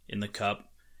Carolina in the cup.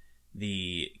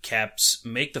 The Caps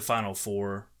make the Final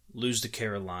Four, lose to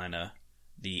Carolina.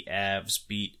 The Avs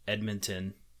beat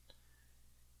Edmonton,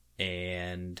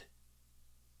 and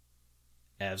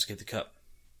Avs get the cup.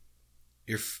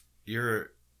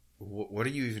 You're. What are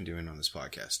you even doing on this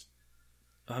podcast?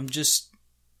 I'm just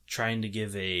trying to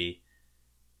give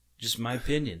just my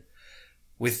opinion.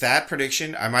 With that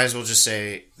prediction, I might as well just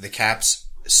say the Caps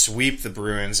sweep the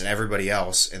Bruins and everybody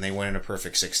else, and they win in a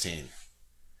perfect 16.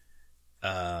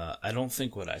 I don't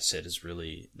think what I said is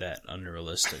really that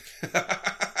unrealistic.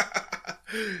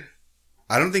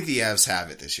 I don't think the Avs have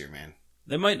it this year, man.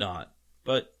 They might not,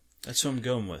 but that's what I'm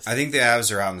going with. I think the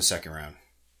Avs are out in the second round.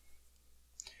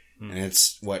 And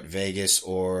it's, Vegas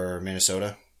or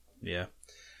Minnesota? Yeah.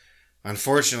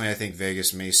 Unfortunately, I think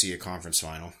Vegas may see a conference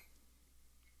final.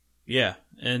 Yeah,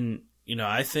 and,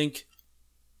 I think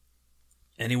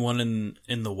anyone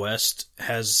in the West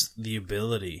has the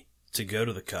ability to go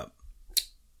to the Cup.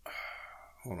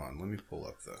 Hold on, let me pull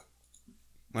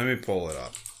it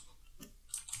up.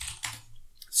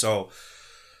 So,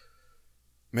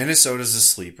 Minnesota's a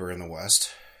sleeper in the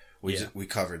West. We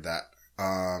covered that.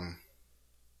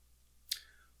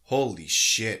 Holy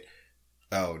shit.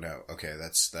 Oh no. Okay,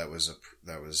 that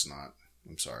was not.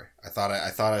 I'm sorry. I thought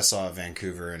I saw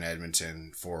Vancouver and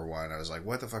Edmonton 4-1. I was like,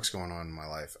 what the fuck's going on in my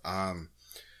life?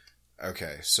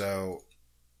 Okay, so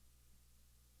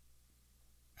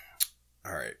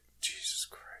all right. Jesus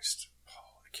Christ.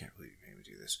 Paul, I can't believe you made me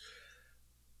do this.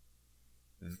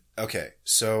 Okay,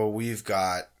 so we've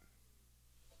got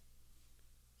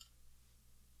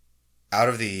out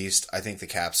of the East, I think the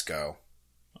Caps go.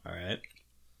 All right.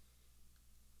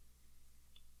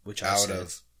 Which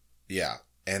yeah.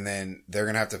 And then they're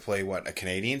going to have to play, a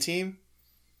Canadian team?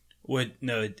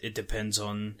 No, it depends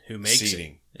on who makes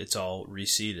Seeding. it. It's all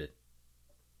reseeded.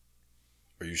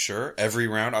 Are you sure? Every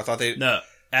round? I thought they... No,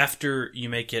 after you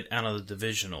make it out of the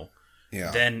divisional,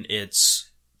 then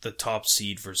it's the top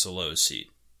seed versus the low seed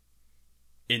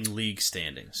in league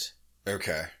standings.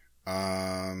 Okay.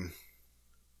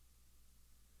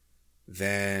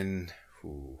 Then...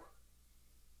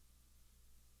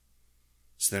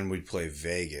 So then we'd play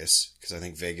Vegas, because I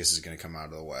think Vegas is going to come out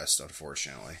of the West,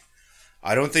 unfortunately.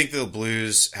 I don't think the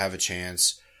Blues have a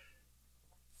chance.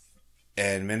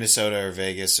 And Minnesota or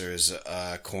Vegas is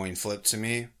a coin flip to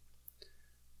me.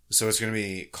 So it's going to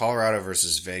be Colorado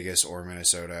versus Vegas or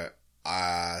Minnesota.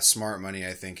 Smart money,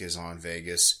 I think, is on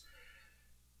Vegas.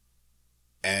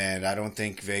 And I don't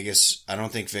think Vegas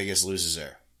loses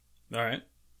there. All right.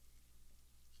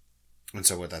 And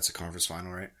so that's a conference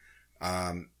final, right?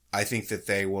 I think that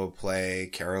they will play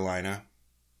Carolina.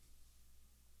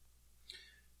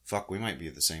 Fuck, we might be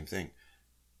at the same thing.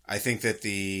 I think that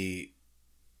the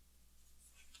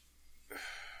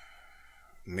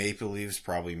Maple Leafs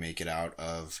probably make it out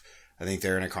of... I think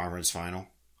they're in a conference final.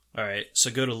 All right,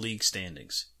 so go to league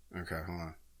standings. Okay, hold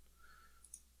on.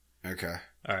 Okay.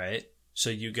 All right, so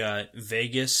you got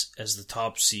Vegas as the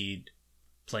top seed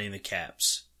playing the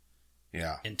Caps.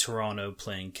 Yeah. And Toronto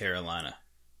playing Carolina.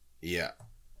 Yeah.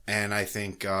 And I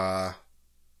think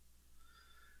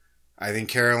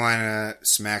Carolina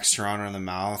smacks Toronto in the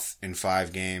mouth in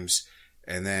 5 games.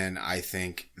 And then I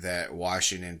think that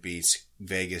Washington beats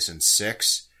Vegas in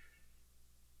 6.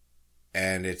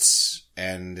 And it's a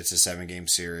 7-game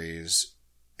series,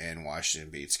 and Washington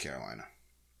beats Carolina.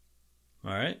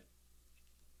 All right.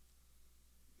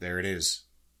 There it is.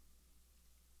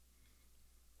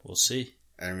 We'll see.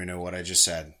 I don't even know what I just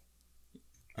said.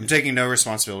 I'm taking no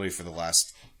responsibility for the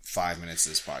last 5 minutes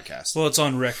of this podcast. Well, it's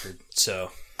on record,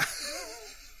 so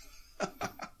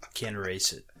can't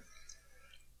erase it.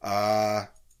 Yeah.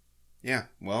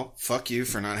 Well, fuck you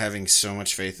for not having so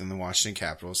much faith in the Washington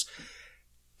Capitals.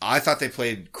 I thought they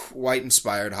played quite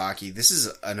inspired hockey. This is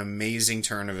an amazing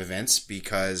turn of events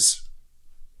because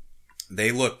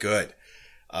they look good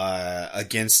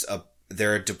against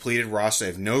they're a depleted roster.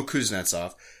 They have no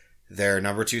Kuznetsov. They're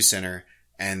number 2 center,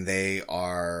 and they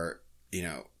are,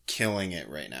 killing it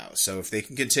right now. So if they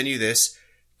can continue this,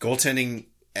 goaltending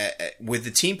with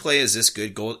the team play is this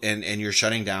good, and you're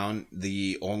shutting down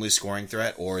the only scoring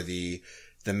threat or the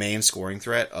main scoring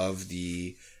threat of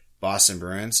the Boston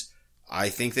Bruins, I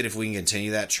think that if we can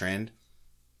continue that trend,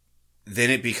 then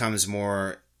it becomes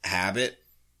more habit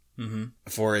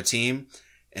for a team,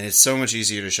 and it's so much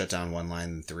easier to shut down one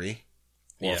line than 3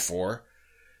 or 4.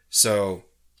 So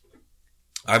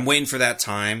I'm waiting for that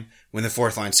time when the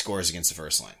 4th line scores against the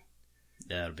 1st line.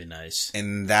 That would be nice.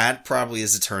 And that probably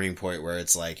is a turning point where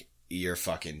it's like, you're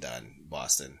fucking done,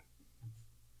 Boston.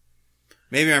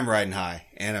 Maybe I'm riding high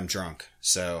and I'm drunk.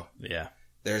 So yeah,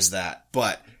 there's that.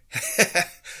 But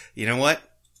you know what?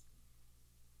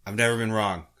 I've never been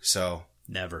wrong. So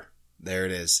never. There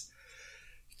it is.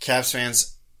 Caps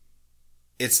fans,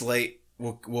 it's late.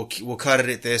 We'll cut it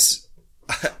at this.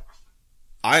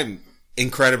 I'm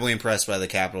incredibly impressed by the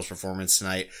Capitals' performance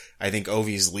tonight. I think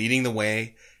Ovi's leading the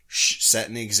way,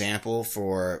 setting the example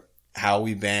for how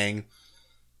we bang.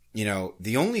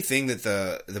 The only thing that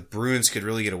the Bruins could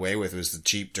really get away with was the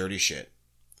cheap, dirty shit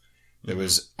that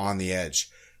was on the edge.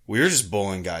 We were just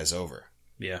bowling guys over.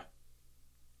 Yeah.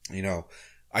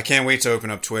 I can't wait to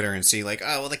open up Twitter and see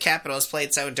the Capitals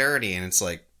played so dirty. And it's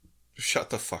like, shut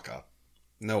the fuck up.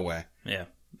 No way. Yeah.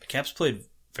 The Caps played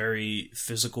very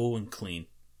physical and clean.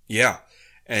 Yeah.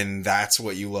 And that's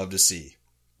what you love to see.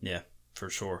 Yeah, for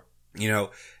sure.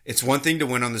 It's one thing to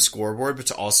win on the scoreboard, but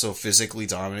to also physically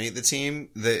dominate the team.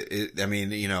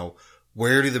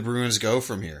 Where do the Bruins go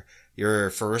from here? Your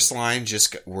first line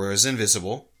just was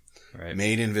invisible, right?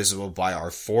 Made invisible by our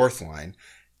 4th line,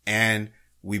 and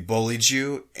we bullied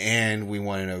you, and we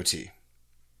won an OT,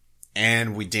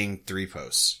 and we dinged 2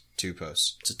 posts.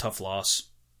 It's a tough loss.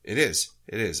 It is.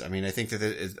 I mean, I think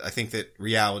that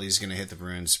reality is going to hit the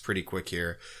Bruins pretty quick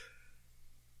here.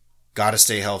 Got to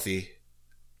stay healthy.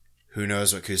 Who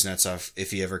knows what Kuznetsov,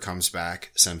 if he ever comes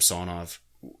back, Samsonov,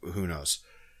 who knows?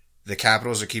 The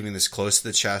Capitals are keeping this close to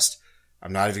the chest.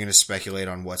 I'm not even going to speculate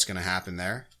on what's going to happen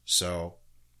there. So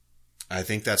I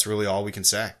think that's really all we can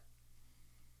say.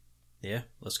 Yeah,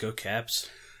 let's go Caps.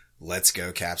 Let's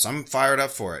go Caps. I'm fired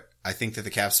up for it. I think that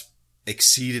the Caps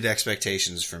exceeded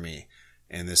expectations for me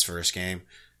in this first game.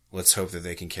 Let's hope that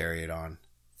they can carry it on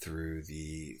through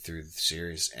the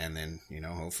series, and then,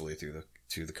 hopefully through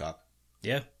the cup.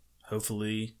 Yeah.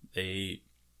 Hopefully they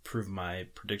prove my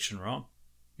prediction wrong.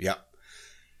 Yep.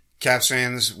 Caps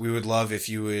fans, we would love if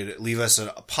you would leave us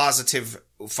a positive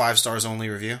 5 stars only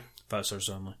review. 5 stars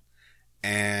only.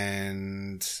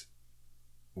 And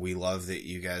we love that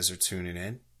you guys are tuning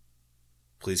in.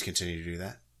 Please continue to do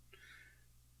that.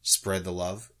 Spread the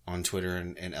love on Twitter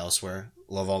and elsewhere.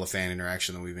 Love all the fan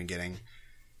interaction that we've been getting.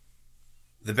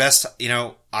 The best,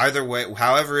 either way,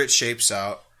 however it shapes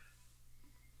out,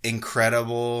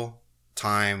 incredible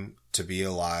time to be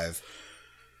alive.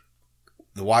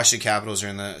 The Washington Capitals are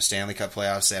in the Stanley Cup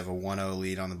playoffs. They have a 1-0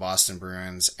 lead on the Boston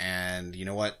Bruins. And you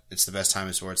know what? It's the best time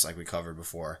in sports, like we covered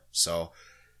before. So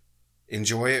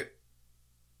enjoy it.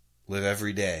 Live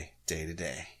every day, day to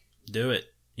day. Do it.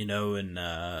 And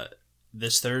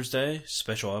this Thursday,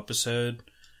 special episode,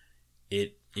 we're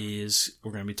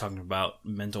going to be talking about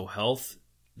mental health.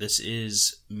 This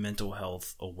is Mental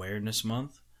Health Awareness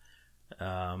Month.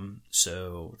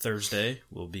 So Thursday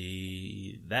will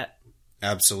be that.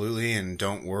 Absolutely, and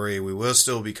don't worry, we will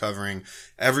still be covering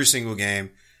every single game.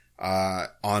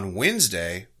 On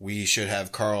Wednesday, we should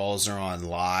have Carl Alzer on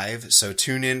live, so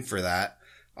tune in for that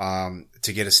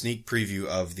to get a sneak preview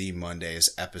of the Monday's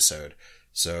episode.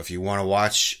 So if you want to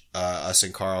watch us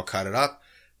and Carl cut it up,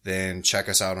 then check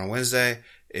us out on Wednesday.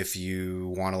 If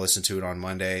you want to listen to it on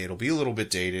Monday, it'll be a little bit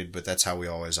dated, but that's how we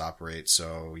always operate.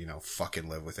 So, fucking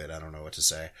live with it. I don't know what to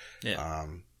say. Yeah.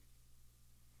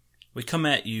 We come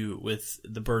at you with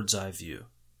the bird's eye view.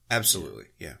 Absolutely.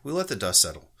 Yeah. We let the dust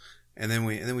settle. And then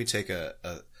we take a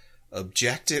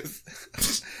objective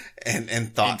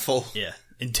and thoughtful.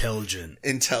 Intelligent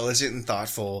and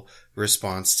thoughtful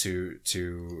response to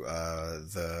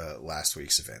the last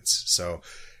week's events. So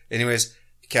anyways,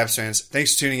 Caps fans,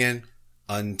 thanks for tuning in.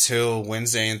 Until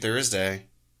Wednesday and Thursday,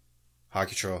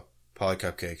 Hockey Troll, Polly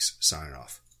Cupcakes, signing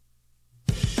off.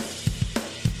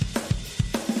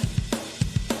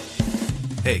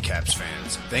 Hey, Caps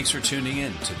fans. Thanks for tuning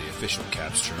in to the official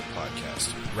Caps Chirp podcast,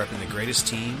 repping the greatest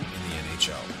team in the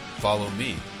NHL. Follow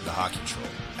me, the Hockey Troll,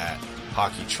 at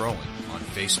Hockey Trolling on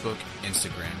Facebook,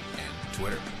 Instagram, and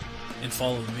Twitter. And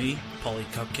follow me, Polly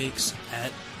Cupcakes,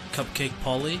 at Cupcake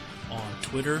Polly on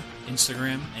Twitter,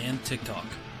 Instagram, and TikTok.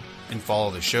 And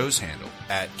follow the show's handle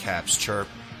at Caps Chirp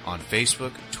on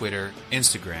Facebook, Twitter,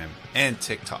 Instagram, and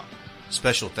TikTok.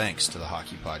 Special thanks to the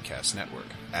Hockey Podcast Network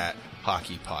at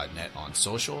HockeyPodNet on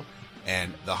social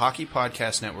and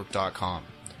thehockeypodcastnetwork.com.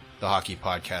 The Hockey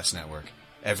Podcast Network.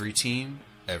 Every team,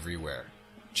 everywhere.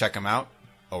 Check them out,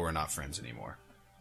 or we're not friends anymore.